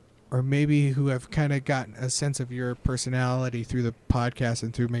or maybe who have kind of gotten a sense of your personality through the podcast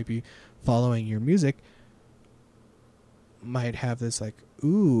and through maybe following your music might have this like,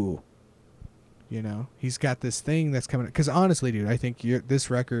 ooh, he's got this thing that's coming. Because honestly, dude, I think this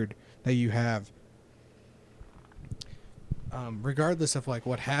record that you have, regardless of like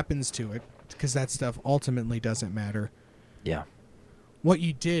what happens to it, because that stuff ultimately doesn't matter. Yeah. What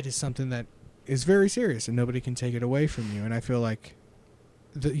you did is something that is very serious and nobody can take it away from you. And I feel like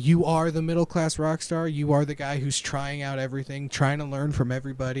you are the middle class rock star. You are the guy who's trying out everything, trying to learn from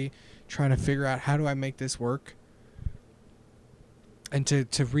everybody, trying to figure out how do I make this work. And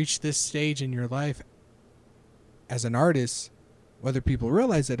to reach this stage in your life as an artist, whether people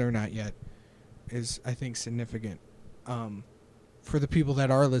realize it or not yet, is I think significant. For the people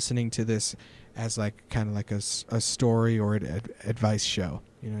that are listening to this as like kind of like a story or an advice show,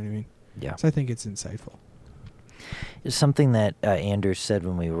 you know what I mean? Yeah. So I think it's insightful. It's something that Anders said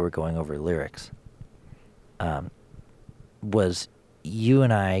when we were going over lyrics. Was you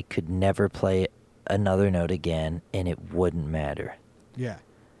and I could never play another note again, and it wouldn't matter. Yeah.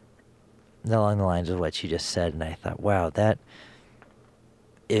 Along the lines of what you just said, and I thought, wow,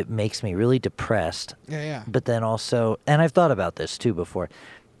 it makes me really depressed. Yeah. But then also, and I've thought about this too before,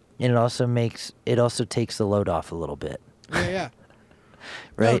 and it also takes the load off a little bit. Yeah.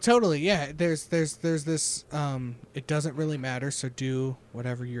 Right? No, totally. Yeah. There's this it doesn't really matter, so do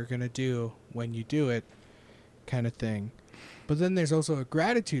whatever you're going to do when you do it kind of thing. But then there's also a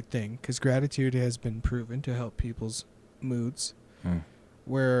gratitude thing, because gratitude has been proven to help people's moods,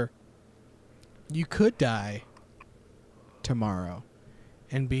 where you could die tomorrow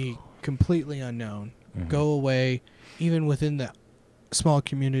and be completely unknown, go away, even within the small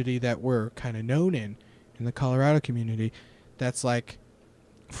community that we're kind of known in the Colorado community. That's like,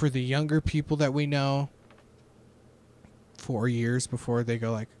 for the younger people that we know, 4 years before they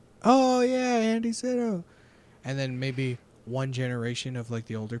go like, oh yeah, Andy Zito. And then maybe one generation of like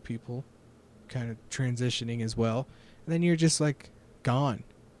the older people kind of transitioning as well. And then you're just like gone,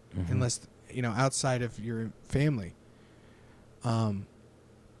 unless, outside of your family.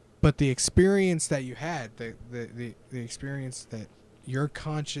 But the experience that you had, the experience that your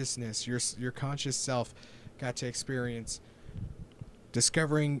consciousness, your conscious self got to experience,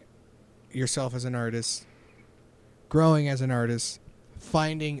 discovering yourself as an artist, growing as an artist,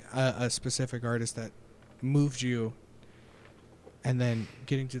 finding a specific artist that moved you, and then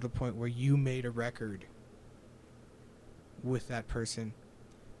getting to the point where you made a record with that person,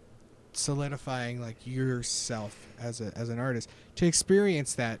 solidifying like yourself as an artist. To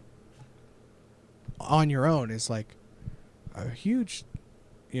experience that on your own is like a huge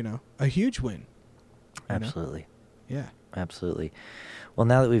win. Absolutely. Yeah. Absolutely. Well,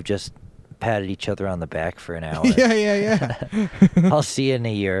 now that we've just patted each other on the back for an hour. yeah. I'll see you in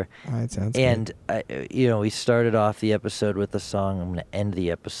a year. That sounds and good. We started off the episode with a song. I'm going to end the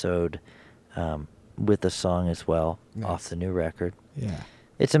episode with a song as well. Nice. Off the new record. Yeah.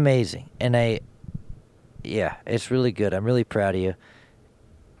 It's amazing. And it's really good. I'm really proud of you.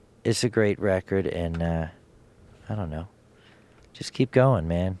 It's a great record, and I don't know. Just keep going,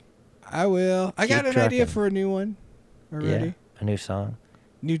 man. I will. I got an idea for a new one already. Yeah, a new song?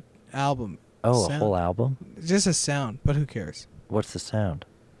 New album. Oh, sound. A whole album? Just a sound, but who cares? What's the sound?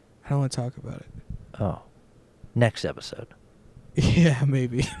 I don't want to talk about it. Oh. Next episode. Yeah,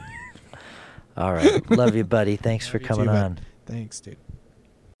 maybe. All right. Love you, buddy. Thanks for coming on. Thanks, dude.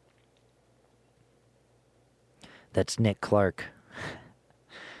 That's Nick Clark,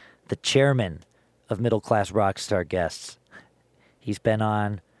 the chairman of Middle Class Rockstar Guests. He's been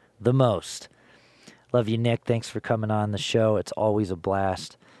on the most. Love you, Nick. Thanks for coming on the show. It's always a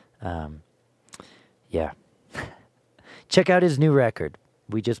blast. Yeah. Check out his new record.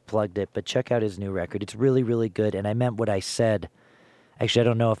 We just plugged it, but check out his new record. It's really, really good. And I meant what I said. Actually, I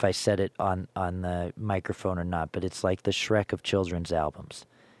don't know if I said it on the microphone or not, but it's like the Shrek of children's albums.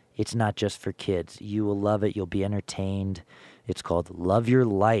 It's not just for kids. You will love it. You'll be entertained. It's called Love Your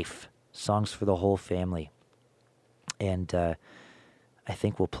Life, Songs for the Whole Family. And I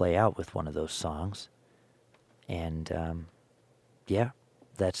think we'll play out with one of those songs. And, yeah,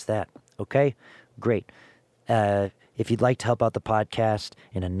 that's that. Okay? Great. If you'd like to help out the podcast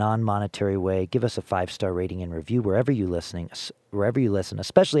in a non-monetary way, give us a 5-star rating and review wherever you listen,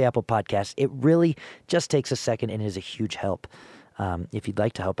 especially Apple Podcasts. It really just takes a second and is a huge help. If you'd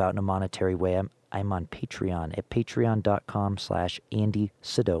like to help out in a monetary way, I'm on Patreon at patreon.com/Andy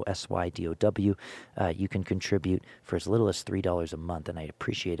Sydow, SYDOW. You can contribute for as little as $3 a month, and I'd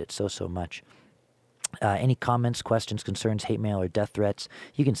appreciate it so much. Any comments, questions, concerns, hate mail, or death threats,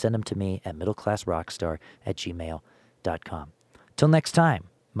 you can send them to me at middleclassrockstar@gmail.com. Till next time.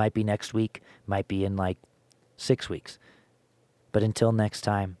 Might be next week, might be in like 6 weeks. But until next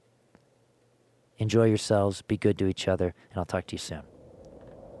time, enjoy yourselves, be good to each other, and I'll talk to you soon.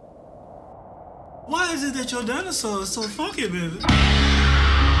 Why is it that your dinosaur is so funky, baby?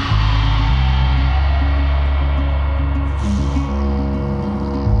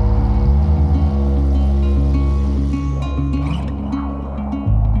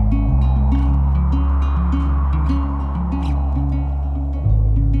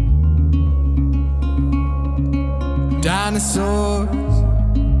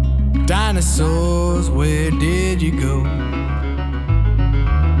 Dinosaurs, where did you go?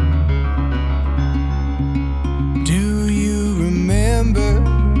 Do you remember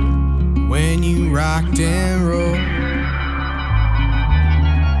when you rocked and rolled?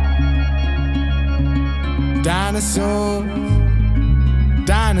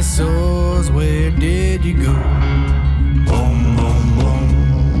 Dinosaurs, where did you go? Boom, boom, boom.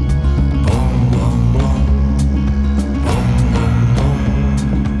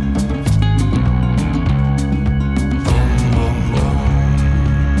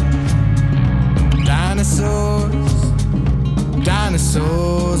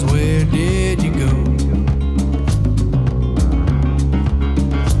 Dinosaurs, where did you go?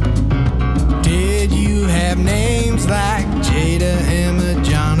 Did you have names like Jada, Emma,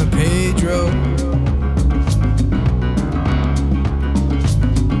 John, or Pedro?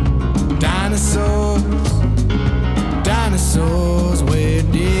 Dinosaurs, where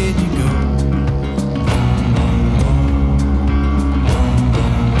did you go?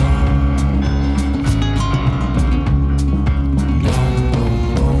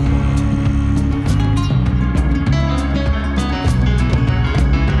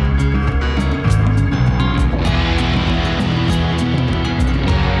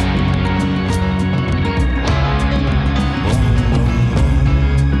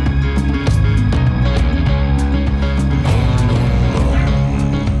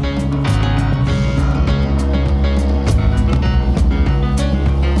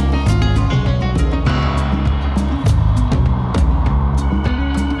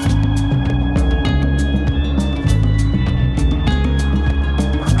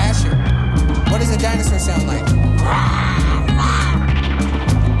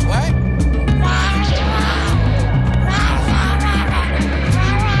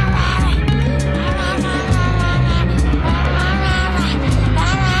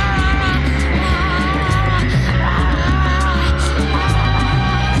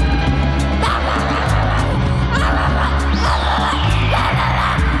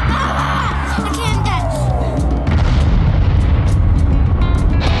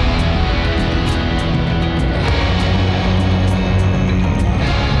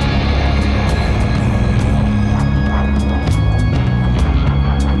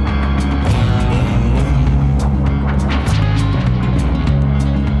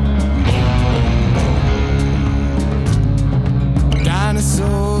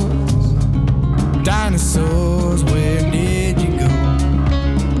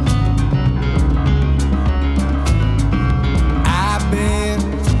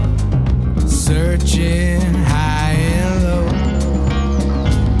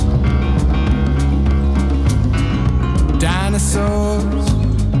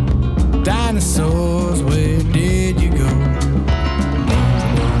 dinosaur.